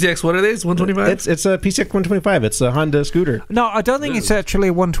are. PCX, what are they? 125? It's a PCX 125. It's a Honda scooter. No, I don't think it's actually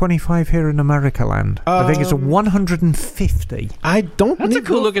a 125 here in America land. I think it's a 150. I don't. That's a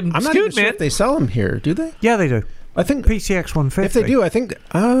cool looking I'm not scoot, even sure man. if they sell them here. Do they? Yeah, they do. I think PCX 150. if they do, I think.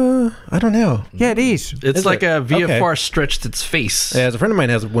 I don't know. Yeah, it is. It's Is like it? a VFR Okay. stretched its face. Yeah, as a friend of mine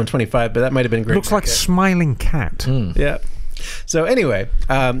has a 125, but that might have been great. Looks like a smiling cat. Yeah. So anyway,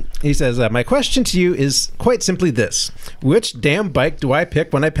 he says, my question to you is quite simply this. Which damn bike do I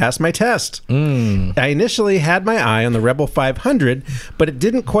pick when I pass my test? I initially had my eye on the Rebel 500, but it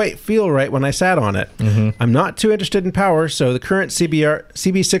didn't quite feel right when I sat on it. I'm not too interested in power, so the current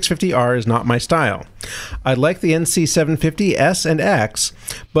CB650R is not my style. I like the NC750 S and X,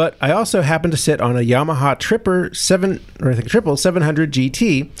 but I also happen to sit on a Yamaha Triple 700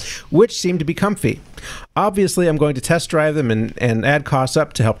 GT, which seemed to be comfy. Obviously, I'm going to test drive them and add costs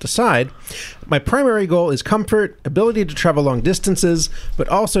up to help decide. My primary goal is comfort, ability to travel long distances, but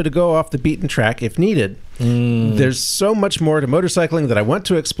also to go off the beaten track if needed. There's so much more to motorcycling that I want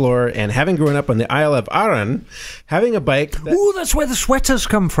to explore, and having grown up on the Isle of Arran, having a bike... Ooh, that's where the sweaters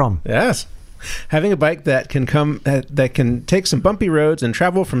come from. Yes. Having a bike that can take some bumpy roads and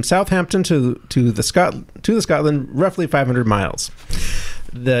travel from Southampton to the Scotland roughly 500 miles.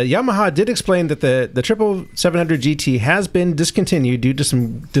 The Yamaha did explain that the Triple 700 GT has been discontinued due to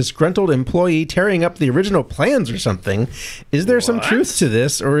some disgruntled employee tearing up the original plans or something. Is there some truth to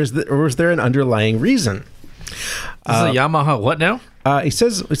this, or is there an underlying reason? This is a Yamaha what now? He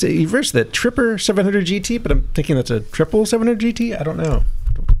says he refers to the Tripper 700 GT, but I'm thinking that's a Triple 700 GT. I don't know.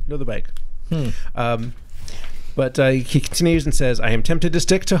 Don't know the bike. But he continues and says, I am tempted to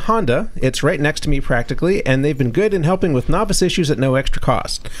stick to Honda. It's right next to me practically, and they've been good in helping with novice issues at no extra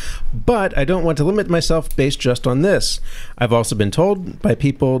cost. But I don't want to limit myself based just on this. I've also been told by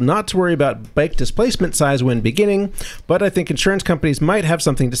people not to worry about bike displacement size when beginning, but I think insurance companies might have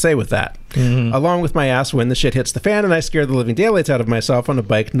something to say with that. Along with my ass when the shit hits the fan and I scare the living daylights out of myself on a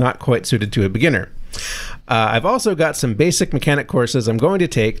bike not quite suited to a beginner. I've also got some basic mechanic courses I'm going to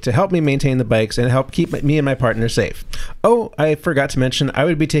take to help me maintain the bikes and help keep me and my partner safe. Oh, I forgot to mention I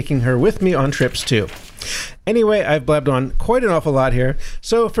would be taking her with me on trips too. Anyway, I've blabbed on quite an awful lot here,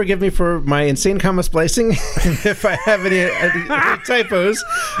 so forgive me for my insane comma splicing if I have any typos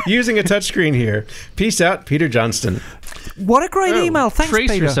using a touchscreen here. Peace out, Peter Johnston. What a great email. Thanks,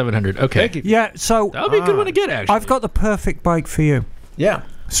 Tracer Peter. 700. Okay. Thank you. Yeah, so That would be a good one to get, actually. I've got the perfect bike for you. Yeah.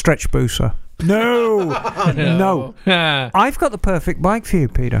 Stretch booster. No. No. I've got the perfect bike for you,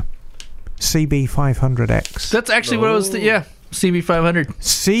 Peter. CB500X. That's actually what I was... CB500.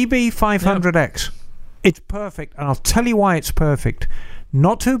 CB500X. It's perfect, and I'll tell you why it's perfect.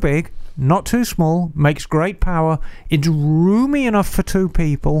 Not too big, not too small, makes great power. It's roomy enough for two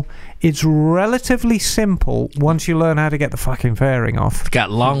people. It's relatively simple once you learn how to get the fucking fairing off. It's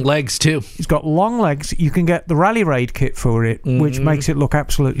got long legs, too. It's got long legs. You can get the Rally Raid kit for it, which makes it look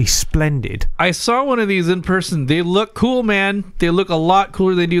absolutely splendid. I saw one of these in person. They look cool, man. They look a lot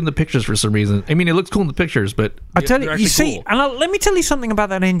cooler than they do in the pictures for some reason. I mean, it looks cool in the pictures, but I tell you, they're you actually see, cool. and let me tell you something about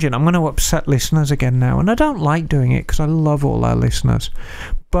that engine. I'm going to upset listeners again now, and I don't like doing it because I love all our listeners.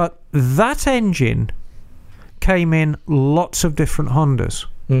 But that engine came in lots of different Hondas.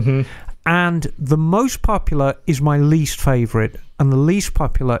 And the most popular is my least favourite, and the least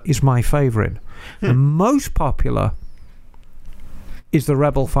popular is my favourite. The most popular is the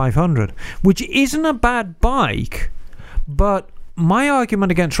Rebel 500, which isn't a bad bike, but my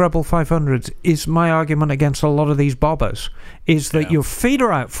argument against Rebel 500s is my argument against a lot of these bobbers, is that your feet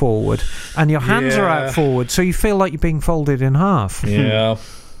are out forward and your hands are out forward, so you feel like you're being folded in half. Yeah.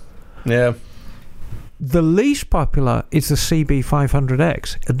 The least popular is the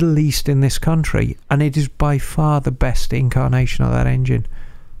CB500X, at least in this country, and it is by far the best incarnation of that engine.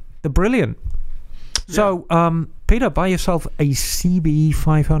 They're brilliant. So, Peter, buy yourself a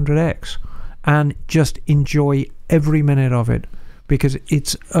CB500X and just enjoy every minute of it, because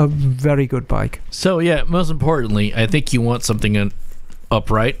it's a very good bike. So, yeah, most importantly, I think you want something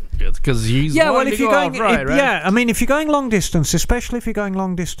upright because he's Yeah, well, wanting if to you're go going, upright, right? yeah, I mean, if you're going long distance, especially if you're going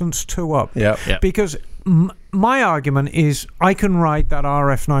long distance 2 up, Yep. Yeah. because my argument is I can ride that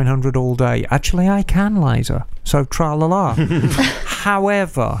RF 900 all day. Actually, I can, Liza. So tra-la-la.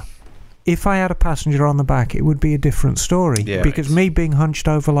 However, if I had a passenger on the back, it would be a different story. Yeah. Because me being hunched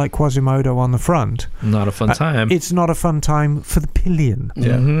over like Quasimodo on the front, Not a fun time. it's not a fun time for the pillion.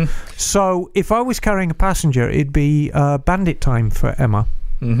 Yeah. Mm-hmm. So if I was carrying a passenger, it'd be bandit time for Emma.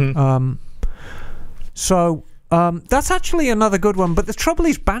 Mm-hmm. That's actually another good one. But the trouble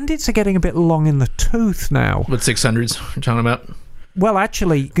is, bandits are getting a bit long in the tooth now. What 600s you're talking about? Well,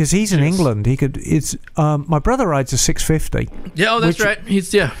 actually, because he's in Yes. England, he could. It's my brother rides a 650, Yeah, that's Which- right.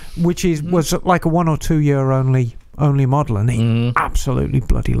 He's which was like a 1 or 2 year only model, and he absolutely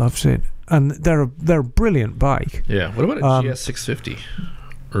bloody loves it. And they're a brilliant bike. Yeah. What about a GS 650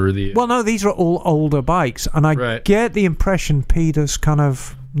 or the? Well, no, these are all older bikes, and I Right. get the impression Peter's kind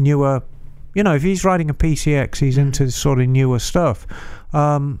of newer. You know, if he's riding a PCX, he's into sort of newer stuff.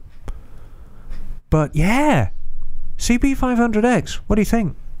 But yeah, CB500X. What do you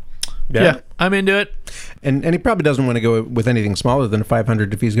think? yeah, I'm into it. And he probably doesn't want to go with anything smaller than a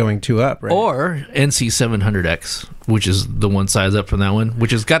 500 if he's going 2 up, right? Or NC 700X, which is the one size up from that one,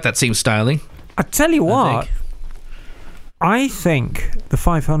 which has got that same styling. I tell you what, think. I think the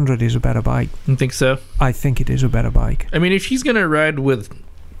 500 is a better bike. You think so? I think it is a better bike. I mean, if he's gonna ride with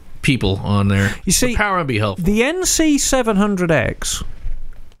people on there, You see, the power would be helpful. the NC 700X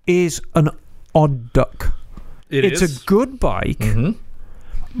is an odd duck. It's a good bike,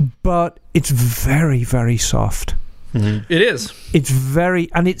 Mm-hmm. but it's very, very soft. It is. It's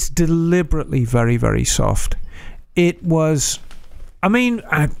it's deliberately very, very soft. It was, I mean,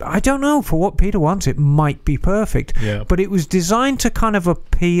 I don't know, for what Peter wants, it might be perfect. Yeah. But it was designed to kind of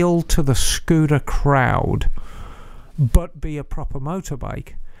appeal to the scooter crowd, but be a proper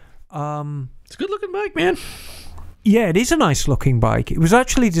motorbike. It's a good looking bike, man. Yeah, it is a nice looking bike. It was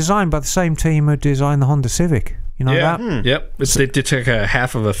actually designed by the same team who designed the Honda Civic. You know that? Yep. They took a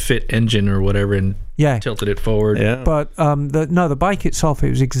half of a fit engine or whatever and Yeah. tilted it forward. Yeah. But the bike itself,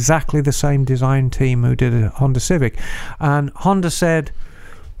 it was exactly the same design team who did a Honda Civic. And Honda said,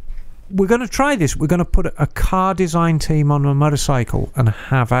 we're going to try this. We're going to put a car design team on a motorcycle and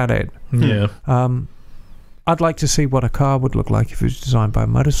have at it. Yeah. I'd like to see what a car would look like if it was designed by a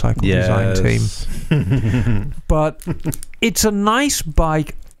motorcycle design team. But it's a nice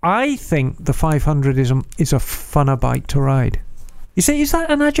bike. I think the 500 is a funner bike to ride. Is that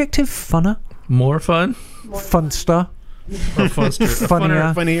an adjective? Funner? More fun? Funster? Or funster?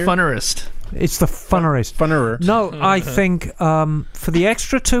 Funnier? Funnerist. It's the funnerest. Funnerer. No, I think for the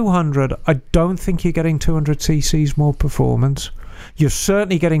extra 200, I don't think you're getting 200 cc's more performance. You're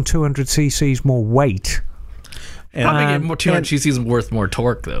certainly getting 200 cc's more weight. Probably get more 200 cc's worth more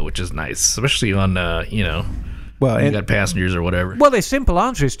torque though, which is nice, especially on Well, when you and, got passengers or whatever. Well, the simple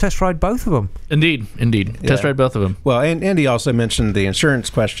answer is test ride both of them. Indeed. Test ride both of them. well, and Andy also mentioned the insurance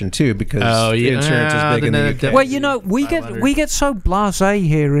question too, because insurance is big in the UK. Well, you know, we get so blasé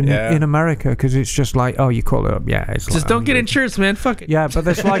here in America because it's just like, oh, you call it up, yeah. It's Just like don't get 100. insurance, man. Fuck it. Yeah, but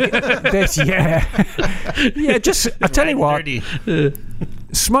there's like yeah. Just I tell you what,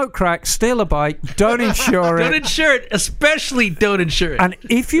 smoke crack, steal a bike, don't insure Don't it. insure it, especially don't insure it. And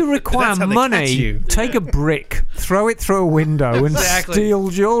if you require That's how they catch money, you. take a brick, throw it through a window, and Exactly. steal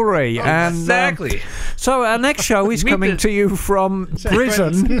jewelry. And Exactly. so our next show is Meet coming the- to you from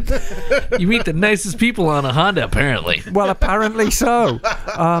prison. You meet the nicest people on a Honda, apparently. Well, apparently so.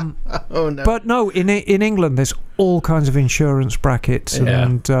 Oh no! But no, in England, there's all kinds of insurance brackets,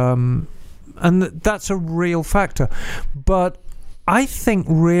 and that's a real factor. But I think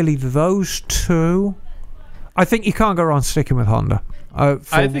really those two, I think you can't go wrong sticking with Honda. I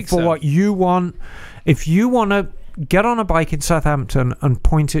think for so. what you want, if you want to get on a bike in Southampton and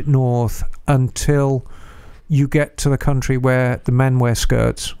point it north until you get to the country where the men wear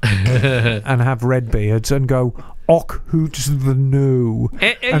skirts and have red beards and go, "Och, who's the new?"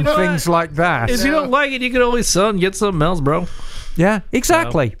 And you and know things what? like that. If you don't like it, you can always sell and get something else, bro. Yeah,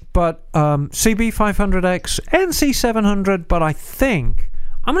 exactly. But CB500X, NC700, but I think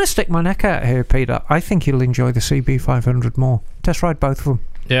I'm going to stick my neck out here, Peter. I think you'll enjoy the CB500 more. Test ride both of them.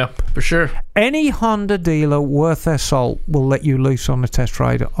 Yeah, for sure. Any Honda dealer worth their salt will let you loose on a test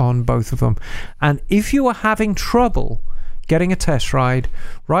ride on both of them. And if you are having trouble getting a test ride,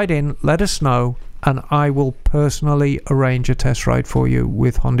 write in, let us know, and I will personally arrange a test ride for you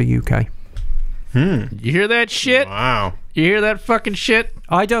with Honda UK. You hear that shit? Wow. You hear that fucking shit?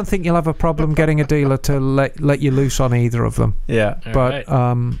 I don't think you'll have a problem getting a dealer to let you loose on either of them. Yeah. All But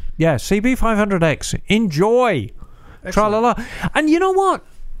right. yeah, CB500X, enjoy. Tra-la-la. And you know what?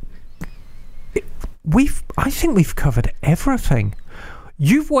 I think we've covered everything.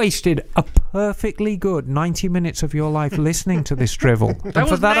 You've wasted a perfectly good 90 minutes of your life listening to this drivel. That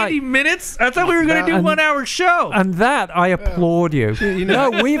was 90 minutes? I thought we were going to do a 1 hour show. And that, I applaud you.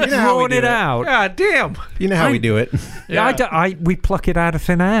 We've drawn it out. God damn. You know how we do it. Yeah. We pluck it out of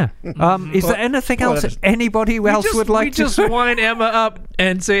thin air. Is there anything else that anybody else would like to say? We just wind Emma up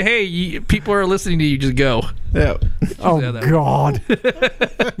and say, hey, people are listening to you, just go. Yeah. Oh, God.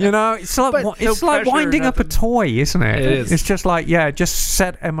 It's like winding up a toy, isn't it? It is. It's just like, just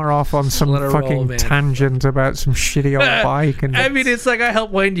set Emma off on some fucking tangent about some shitty old bike. And I mean, it's like I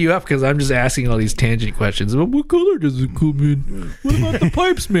help wind you up because I'm just asking all these tangent questions. Well, what color does it come in? What about the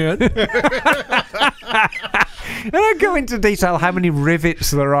pipes, man? And I go into detail how many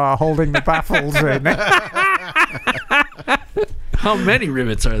rivets there are holding the baffles in. How many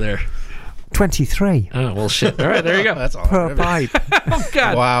rivets are there? 23. Oh, well, shit. All right, there you go. That's all. Per pipe. Oh,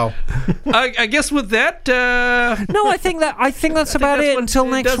 God. Wow. I guess with that... No, I think that's about it until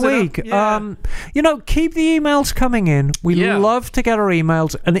next week. Yeah. Keep the emails coming in. We love to get our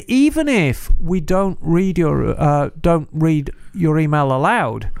emails, and even if we don't read your email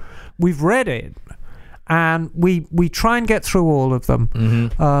aloud, we've read it, and we try and get through all of them.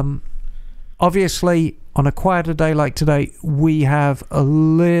 Mm-hmm. Obviously, on a quieter day like today, we have a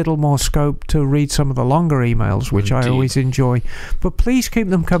little more scope to read some of the longer emails, which I always enjoy. But please keep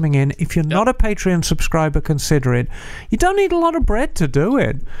them coming in. If you're not a Patreon subscriber, consider it. You don't need a lot of bread to do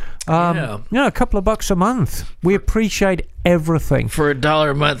it. A couple of bucks a month. We appreciate everything. For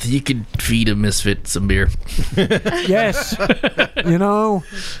 $1 a month, you could feed a misfit some beer. Yes.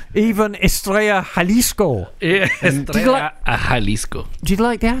 Even Estrella Jalisco. Yeah, Estrella Jalisco. Do you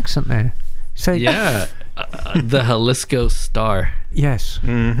like the accent there? So yeah. The Jalisco Star. Yes.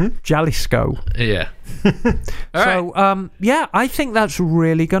 Mm-hmm. Jalisco. Yeah. I think that's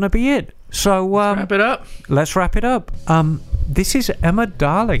really going to be it. So wrap it up. Let's wrap it up. This is Emma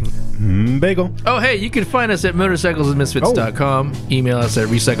Darling. Bagel. Oh, hey, you can find us at motorcyclesandmisfits.com. Email us at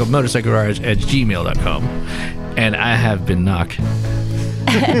recycledmotorcyclegarage@gmail.com. And I have been Knock.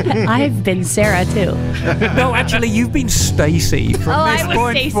 I've been Sarah too. No, actually, you've been Stacy from this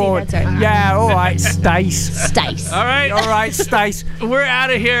point Stacey, forward. that's right. Yeah, all right, Stace. Stace. All right, All right, Stace. we're out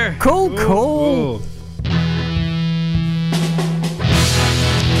of here. Cool. Ooh.